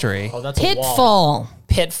game history. Oh, that's a Pitfall.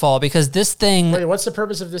 Pitfall, because this thing... Wait, what's the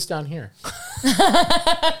purpose of this down here?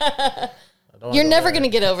 You're never going to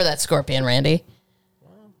get over that scorpion, Randy.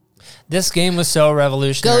 This game was so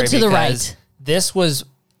revolutionary. Go to the because right. This was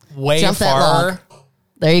way Jump that far. log.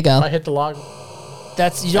 There you go. If I hit the log.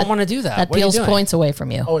 You don't want to do that. That What are you peels doing? points away from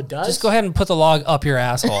you. Oh, it does? Just go ahead and put the log up your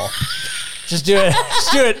asshole. Just do it.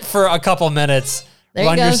 Just do it for a couple minutes. There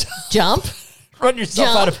you go. Jump. Run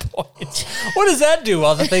yourself out of points. What does that do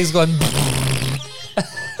while the thing's going...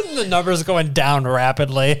 the number's going down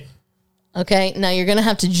rapidly. Okay, now you're going to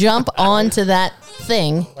have to jump onto that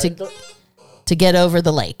thing to get over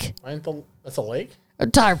the lake. That's a lake? Or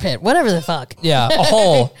tar pit, whatever the fuck. Yeah, a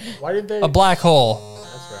hole. Why did they... A black hole.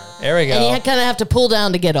 That's right. There we go. And you kind of have to pull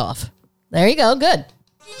down to get off. There you go. Good.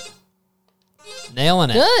 Nailing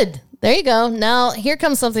it. Good. There you go. Now, here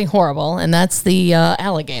comes something horrible, and that's the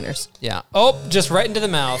alligators. Yeah. Oh, just right into the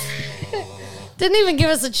mouth. Didn't even give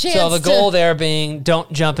us a chance. So the goal there being,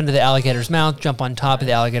 don't jump into the alligator's mouth, jump on top of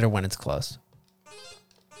the alligator when it's closed.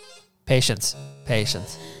 Patience.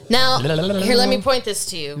 Patience. Now, here, let me point this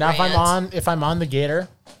to you. Now, Rand. if I'm on the gator,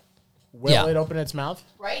 will it open its mouth?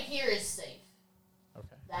 Right here is safe. Okay.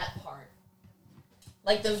 That part.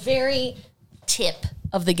 Like the very tip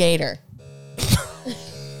of the gator.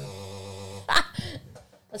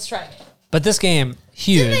 Let's try it. But this game,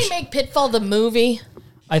 huge. Didn't they make Pitfall the movie?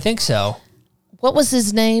 I think so. What was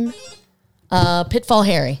his name? Pitfall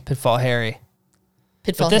Harry. Pitfall Harry.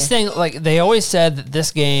 Pitfall But this Harry. thing, like, they always said that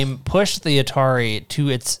this game pushed the Atari to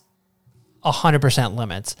its 100%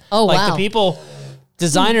 limits. Oh, like, wow. the people,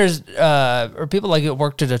 designers, or people like that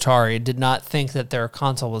worked at Atari did not think that their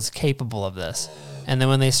console was capable of this. And then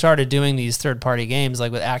when they started doing these third-party games,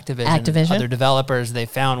 like with Activision, other developers, they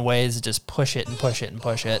found ways to just push it and push it and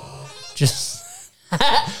push it. Just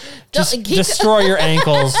Just destroy your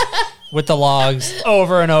ankles with the logs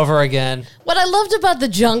over and over again. What I loved about the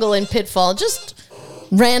jungle in Pitfall, just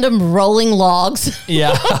random rolling logs.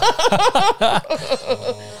 Yeah.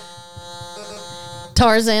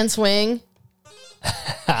 Tarzan swing.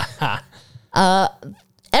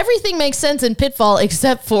 Everything makes sense in Pitfall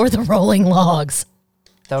except for the rolling logs.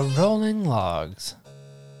 The rolling logs.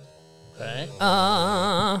 Okay.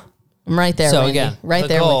 I'm right there, So Randy. again, Right the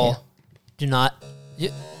there goal, with you. do not... okay.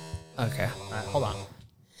 All right, hold on.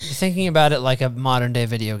 You're thinking about it like a modern day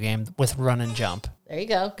video game with run and jump. There you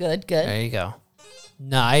go. Good. There you go.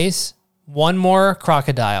 Nice. One more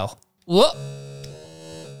crocodile. Whoop.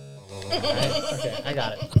 Okay, I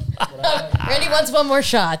got it. Randy wants one more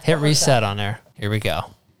shot. Hit reset on there. Here we go.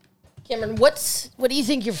 Cameron, what do you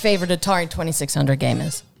think your favorite Atari 2600 game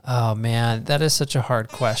is? Oh man, that is such a hard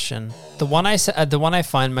question. The one I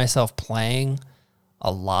find myself playing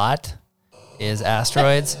a lot is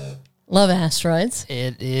Asteroids. Love Asteroids.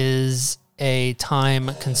 It is a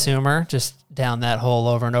time consumer. Just down that hole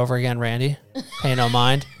over and over again, Randy. Pay no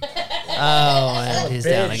mind. Oh, and he's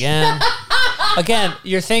down again. Again,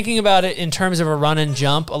 you're thinking about it in terms of a run and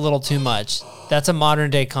jump a little too much. That's a modern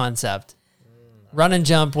day concept. Run and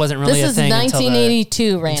jump wasn't really a thing This is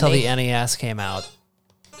 1982, Randy. until the NES came out.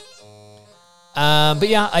 But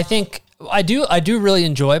yeah, I think I do really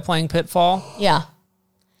enjoy playing Pitfall. Yeah.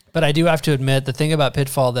 But I do have to admit, the thing about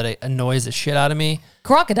Pitfall that annoys the shit out of me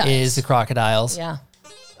is the crocodiles. Yeah.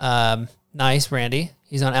 Nice, Randy.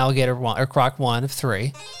 He's on Alligator 1 or Croc 1 of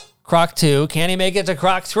 3. Croc 2, can he make it to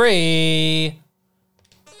Croc 3?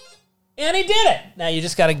 And he did it. Now you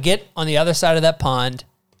just got to get on the other side of that pond.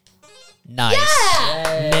 Nice.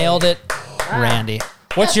 Yeah! Nailed it, Randy.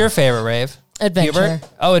 What's your favorite, Rave? Adventure. Hubert?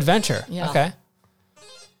 Oh, Adventure. Yeah. Okay.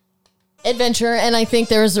 Adventure, and I think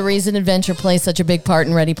there is a reason Adventure plays such a big part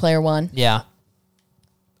in Ready Player One. Yeah.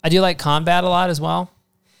 I do like combat a lot as well.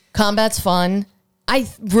 Combat's fun. I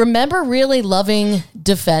remember really loving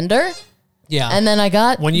Defender. Yeah. And then I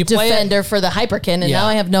got when you play Defender for the Hyperkin, and now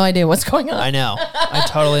I have no idea what's going on. I know. I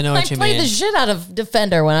totally know what you mean. I played the shit out of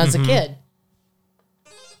Defender when I was a kid.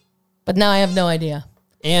 But now I have no idea.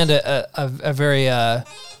 And a very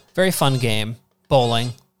very fun game.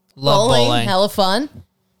 Bowling. Love bowling. Hella fun.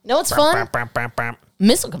 You know what's fun?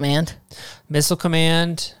 Missile Command. Missile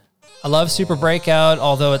Command. I love Super Breakout,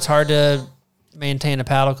 although it's hard to maintain a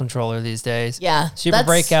paddle controller these days. Yeah. Super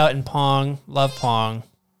Breakout and Pong. Love Pong.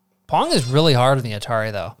 Pong is really hard on the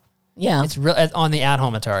Atari, though. Yeah. It's on the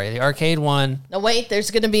at-home Atari. The arcade one. No, wait. There's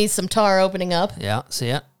going to be some tar opening up. Yeah. See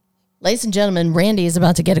it? Ladies and gentlemen, Randy is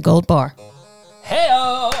about to get a gold bar.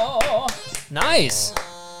 Hey-oh! Nice.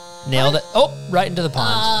 Nailed it. Oh, right into the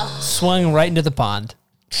pond. Swung right into the pond.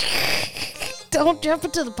 Don't jump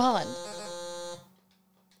into the pond.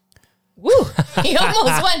 Woo! He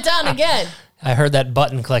almost went down again. I heard that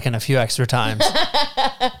button clicking a few extra times.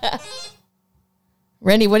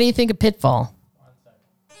 Randy, what do you think of Pitfall?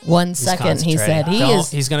 1 second, he said.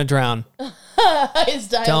 He's going to drown. He's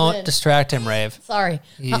dialed Don't in. distract him, Rave. Sorry.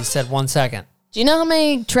 He said 1 second. Do you know how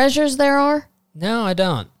many treasures there are? No, I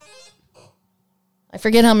don't. I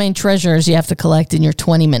forget how many treasures you have to collect in your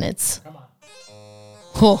 20 minutes. Come on.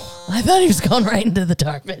 Oh, I thought he was going right into the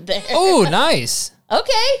dark pit there. Oh, nice.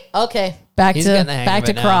 Okay. Back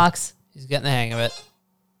to Crocs. He's getting the hang of it.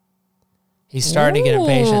 He's starting to get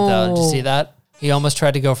impatient, though. Did you see that? He almost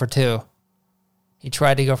tried to go for 2. He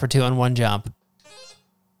tried to go for 2 in one jump.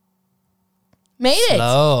 Made it.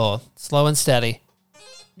 Slow and steady.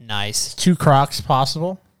 Nice. 2 Crocs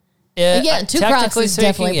possible? Yeah, 2 Crocs is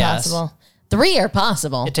definitely yes. possible. 3 are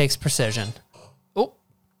possible. It takes precision. Oh,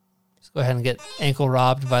 let's go ahead and get ankle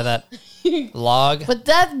robbed by that log. But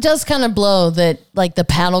that does kind of blow that, like, the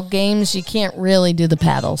paddle games, you can't really do the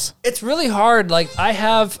paddles. It's really hard. Like,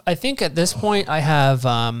 I think at this point, I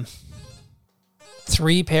have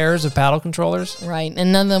 3 pairs of paddle controllers. Right,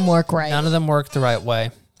 and none of them work right. None of them work the right way.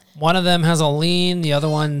 One of them has a lean. The other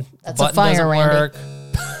one, That's button a fire, doesn't Randy. work.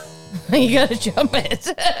 You gotta jump it.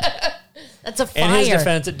 That's a fire. In his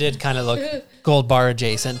defense, it did kind of look gold bar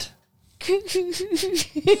adjacent.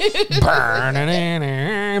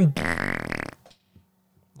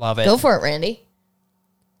 Love it. Go for it, Randy.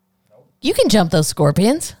 You can jump those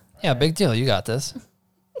scorpions. Yeah, big deal. You got this.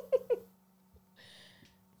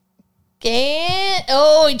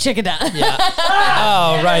 Oh, he chickened out. Yeah.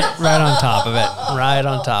 Oh, right on top of it. Right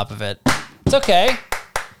on top of it. It's okay.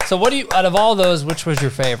 So what do you, out of all those, which was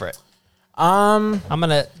your favorite? I'm going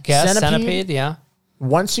to guess Centipede. Yeah.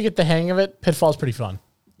 Once you get the hang of it, Pitfall's pretty fun.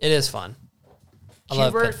 It is fun. I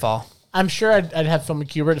love Pitfall. I'm sure I'd have fun with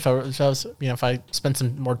Cubert if I was, if I spent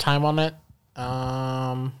some more time on it.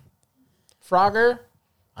 Frogger.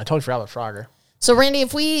 I totally forgot about Frogger. So Randy,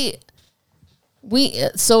 if so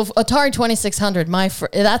Atari 2600,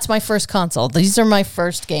 that's my first console. These are my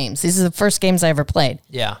first games. These are the first games I ever played.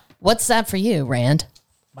 Yeah. What's that for you, Rand?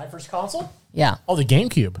 My first console? Yeah. Oh, the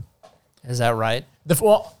GameCube. Is that right?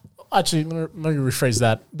 Actually, let me rephrase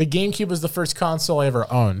that. The GameCube was the first console I ever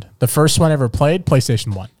owned. The first one I ever played,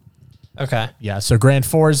 PlayStation 1. Okay. Yeah, so Grand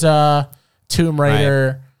Forza, Tomb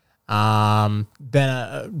Raider, then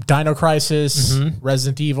Dino Crisis,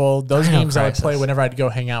 Resident Evil. Those games I would play whenever I'd go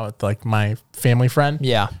hang out with like my family friend.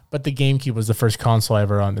 Yeah. But the GameCube was the first console I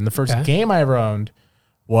ever owned. And the first game I ever owned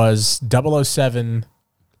was 007.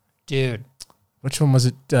 Dude. Which one was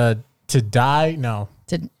it? To Die? No.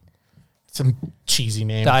 Some cheesy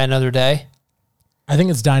name. Die Another Day? I think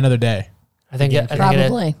it's Die Another Day. I think it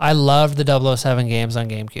Probably. is. I loved the 007 games on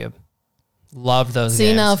GameCube. Loved those games.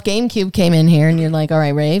 See, now if GameCube came in here and you're like, all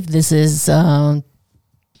right, Rave, this is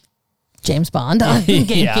James Bond on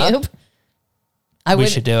GameCube. We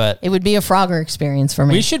should do it. It would be a Frogger experience for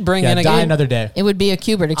me. We should bring in a Die game. Another Day. It would be a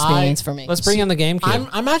Kubert experience for me. Let's bring in the GameCube.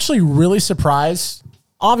 I'm actually really surprised.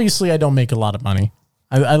 Obviously, I don't make a lot of money.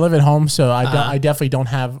 I live at home, so I definitely don't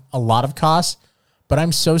have a lot of costs. But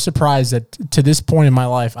I'm so surprised that to this point in my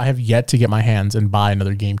life, I have yet to get my hands and buy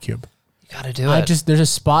another GameCube. You got to do it. There's a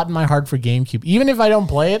spot in my heart for GameCube. Even if I don't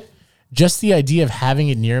play it, just the idea of having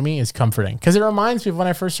it near me is comforting. Because it reminds me of when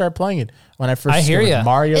I first started playing it. When I first started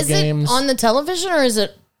Mario games. Is it on the television or is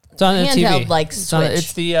it It's on the handheld TV. like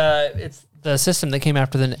Switch? It's the system that came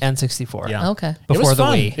after the N64. Yeah. Okay. Before it was the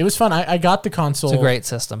fun. Wii. It was fun. I got the console. It's a great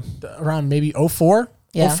system. Around maybe 04,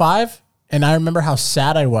 Yeah. 05. And I remember how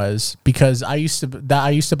sad I was because I used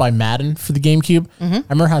to buy Madden for the GameCube. I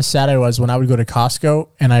remember how sad I was when I would go to Costco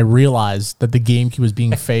and I realized that the GameCube was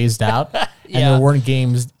being phased out and there weren't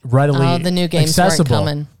games readily the new games weren't accessible.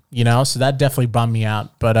 coming. You know, so that definitely bummed me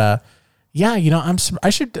out. But yeah, you know,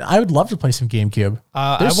 I would love to play some GameCube.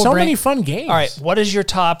 There's so many fun games. All right, what is your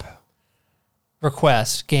top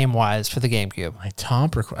request game wise for the GameCube? My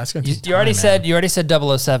top request. You already said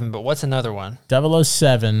 007, but what's another one?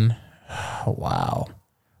 007. Oh, wow.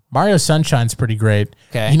 Mario Sunshine's pretty great.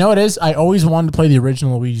 Okay. You know what it is? I always wanted to play the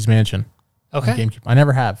original Luigi's Mansion. Okay. On GameCube. I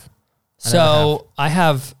never have. I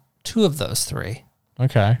have 2 of those 3.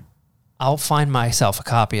 Okay. I'll find myself a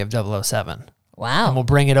copy of 007. Wow. And we'll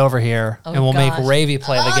bring it over here and we'll make Ravey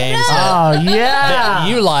play the games that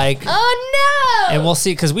you like. Oh, no. And we'll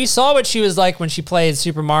see, because we saw what she was like when she played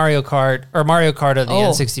Super Mario Kart or Mario Kart on the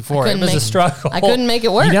N64. It was a struggle. I couldn't make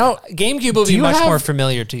it work. You know, GameCube will be much more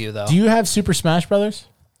familiar to you, though. Do you have Super Smash Brothers?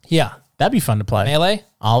 Yeah. That'd be fun to play. Melee?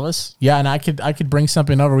 All of us? Yeah, and I could bring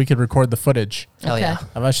something over. We could record the footage. Hell yeah.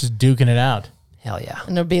 Of us just duking it out. Hell yeah.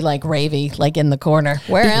 And it'll be like Ravey, like in the corner.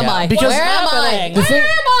 Where am I? Because Where am I? Where am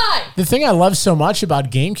I? The thing I love so much about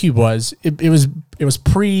GameCube was it was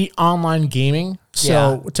pre-online gaming.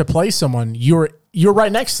 So to play someone, you're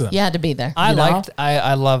right next to them. You had to be there.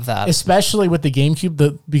 I love that. Especially with the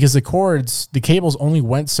GameCube, because the cables only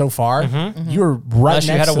went so far. You were right Unless next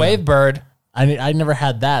you had a to Wave them. Bird. I never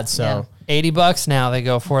had that, so $80 now they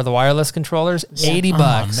go for the wireless controllers. $80.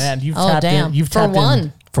 Oh man, you've tapped in. You've tapped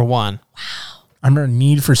in. For one. I remember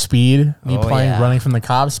Need for Speed, playing yeah. running from the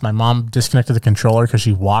cops. My mom disconnected the controller because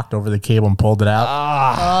she walked over the cable and pulled it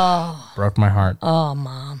out. Broke my heart. Oh,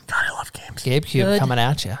 Mom. God, I love games. GameCube coming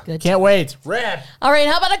at you. Good. Can't wait. Red. All right,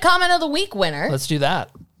 how about a comment of the week winner? Let's do that.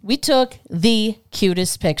 We took the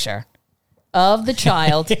cutest picture of the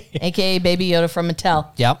child, a.k.a. Baby Yoda from Mattel.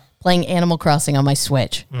 Yep. Playing Animal Crossing on my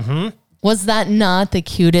Switch. Was that not the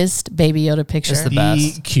cutest Baby Yoda picture? It's the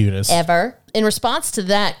best. The cutest. Ever. In response to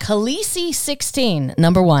that, Khaleesi16,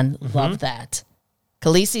 number 1, love that.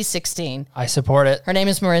 Khaleesi16. I support it. Her name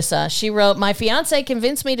is Marissa. She wrote, my fiance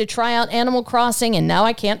convinced me to try out Animal Crossing, and now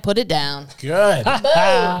I can't put it down. Good. Boom.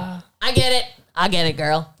 I get it,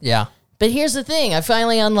 girl. Yeah. But here's the thing. I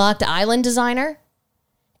finally unlocked Island Designer,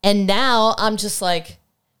 and now I'm just like,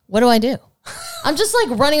 what do I do? I'm just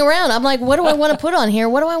like running around. I'm like, what do I want to put on here?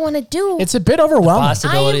 What do I want to do? It's a bit overwhelming.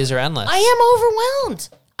 Possibilities are endless. I am overwhelmed.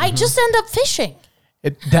 I just end up fishing.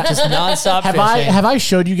 Just nonstop have fishing. I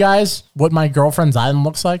showed you guys what my girlfriend's island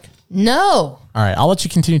looks like? No. All right, I'll let you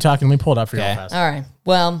continue talking. Let me pull it up for you real fast. All right.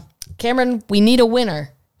 Well, Cameron, we need a winner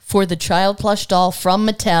for the child plush doll from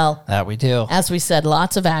Mattel. That we do. As we said,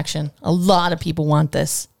 lots of action. A lot of people want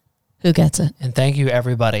this. Who gets it? And thank you,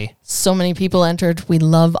 everybody. So many people entered. We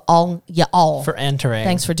love all for entering.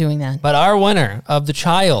 Thanks for doing that. But our winner of the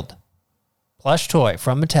child plush toy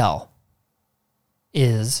from Mattel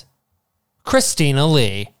is Christina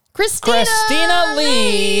Lee. Christina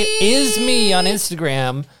Lee is me on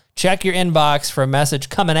Instagram. Check your inbox for a message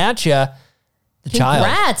coming at you. The child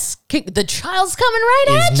Congrats. The child's coming right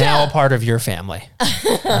at is you. now a part of your family.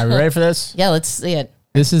 Are we ready for this? Yeah, let's see it.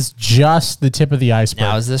 This is just the tip of the iceberg.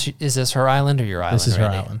 Now, is this her island or your island? This is her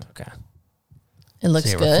Randy? island. Okay. It looks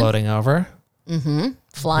See, good. we're floating over. Mm-hmm.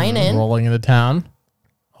 Flying in. Rolling into town.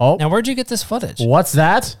 Oh. Now, where'd you get this footage? What's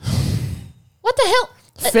that? What the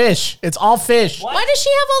hell? Fish. It's all fish. Why does she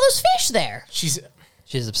have all those fish there?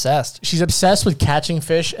 She's obsessed. She's obsessed with catching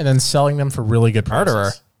fish and then selling them for really good prices.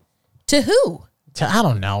 Murderer. To who? I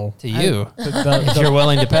don't know. To you. If you're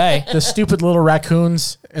willing to pay. The stupid little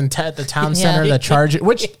raccoons at the town Yeah. center that charge it,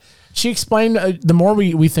 which she explained, the more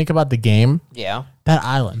we think about the game, Yeah. that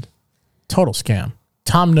island, total scam.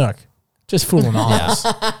 Tom Nook, just fooling all of us.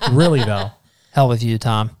 Really, though. Hell with you,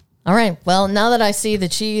 Tom. All right. Well, now that I see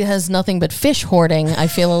that she has nothing but fish hoarding, I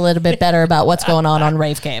feel a little bit better about what's going on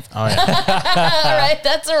Rave Cave. Oh, yeah. All right.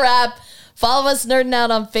 That's a wrap. Follow us, Nerding Out,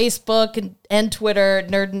 on Facebook and Twitter.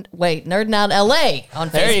 Nerding Out LA on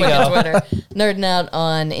There Facebook you and go. Twitter. Nerding Out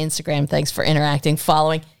on Instagram. Thanks for interacting,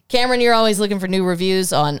 following. Cameron, you're always looking for new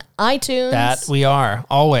reviews on iTunes. That we are,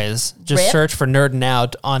 always. Just Rip. search for Nerdin'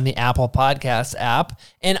 Out on the Apple Podcast app.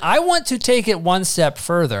 And I want to take it one step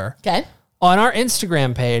further. Okay. On our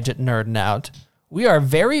Instagram page at Nerdin' Out, we are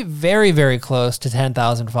very, very, very close to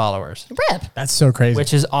 10,000 followers. Rip. That's so crazy.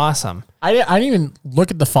 Which is awesome. I didn't even look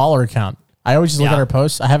at the follower count. I always just look Yeah. at our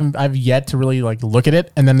posts. I've yet to really look at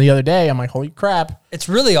it. And then the other day, I'm like, holy crap. It's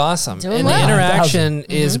really awesome. Doing and well. the interaction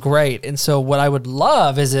 9,000. is great. And so what I would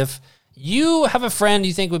love is if you have a friend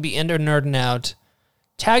you think would be into Nerdin' Out,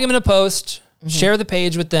 tag them in a post, share the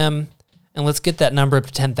page with them, and let's get that number up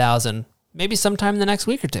to 10,000. Maybe sometime in the next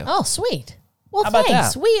week or two. Oh, sweet. Well, How about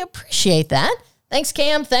thanks. that? We appreciate that. Thanks,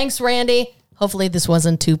 Cam. Thanks, Randy. Hopefully this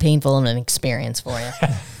wasn't too painful of an experience for you.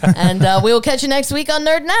 And we will catch you next week on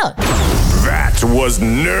Nerdin' Out. That was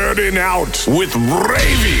Nerdin' Out with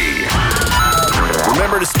Ravey.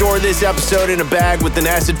 Remember to store this episode in a bag with an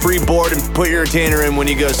acid-free board and put your retainer in when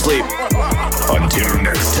you go to sleep. Until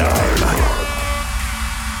next time.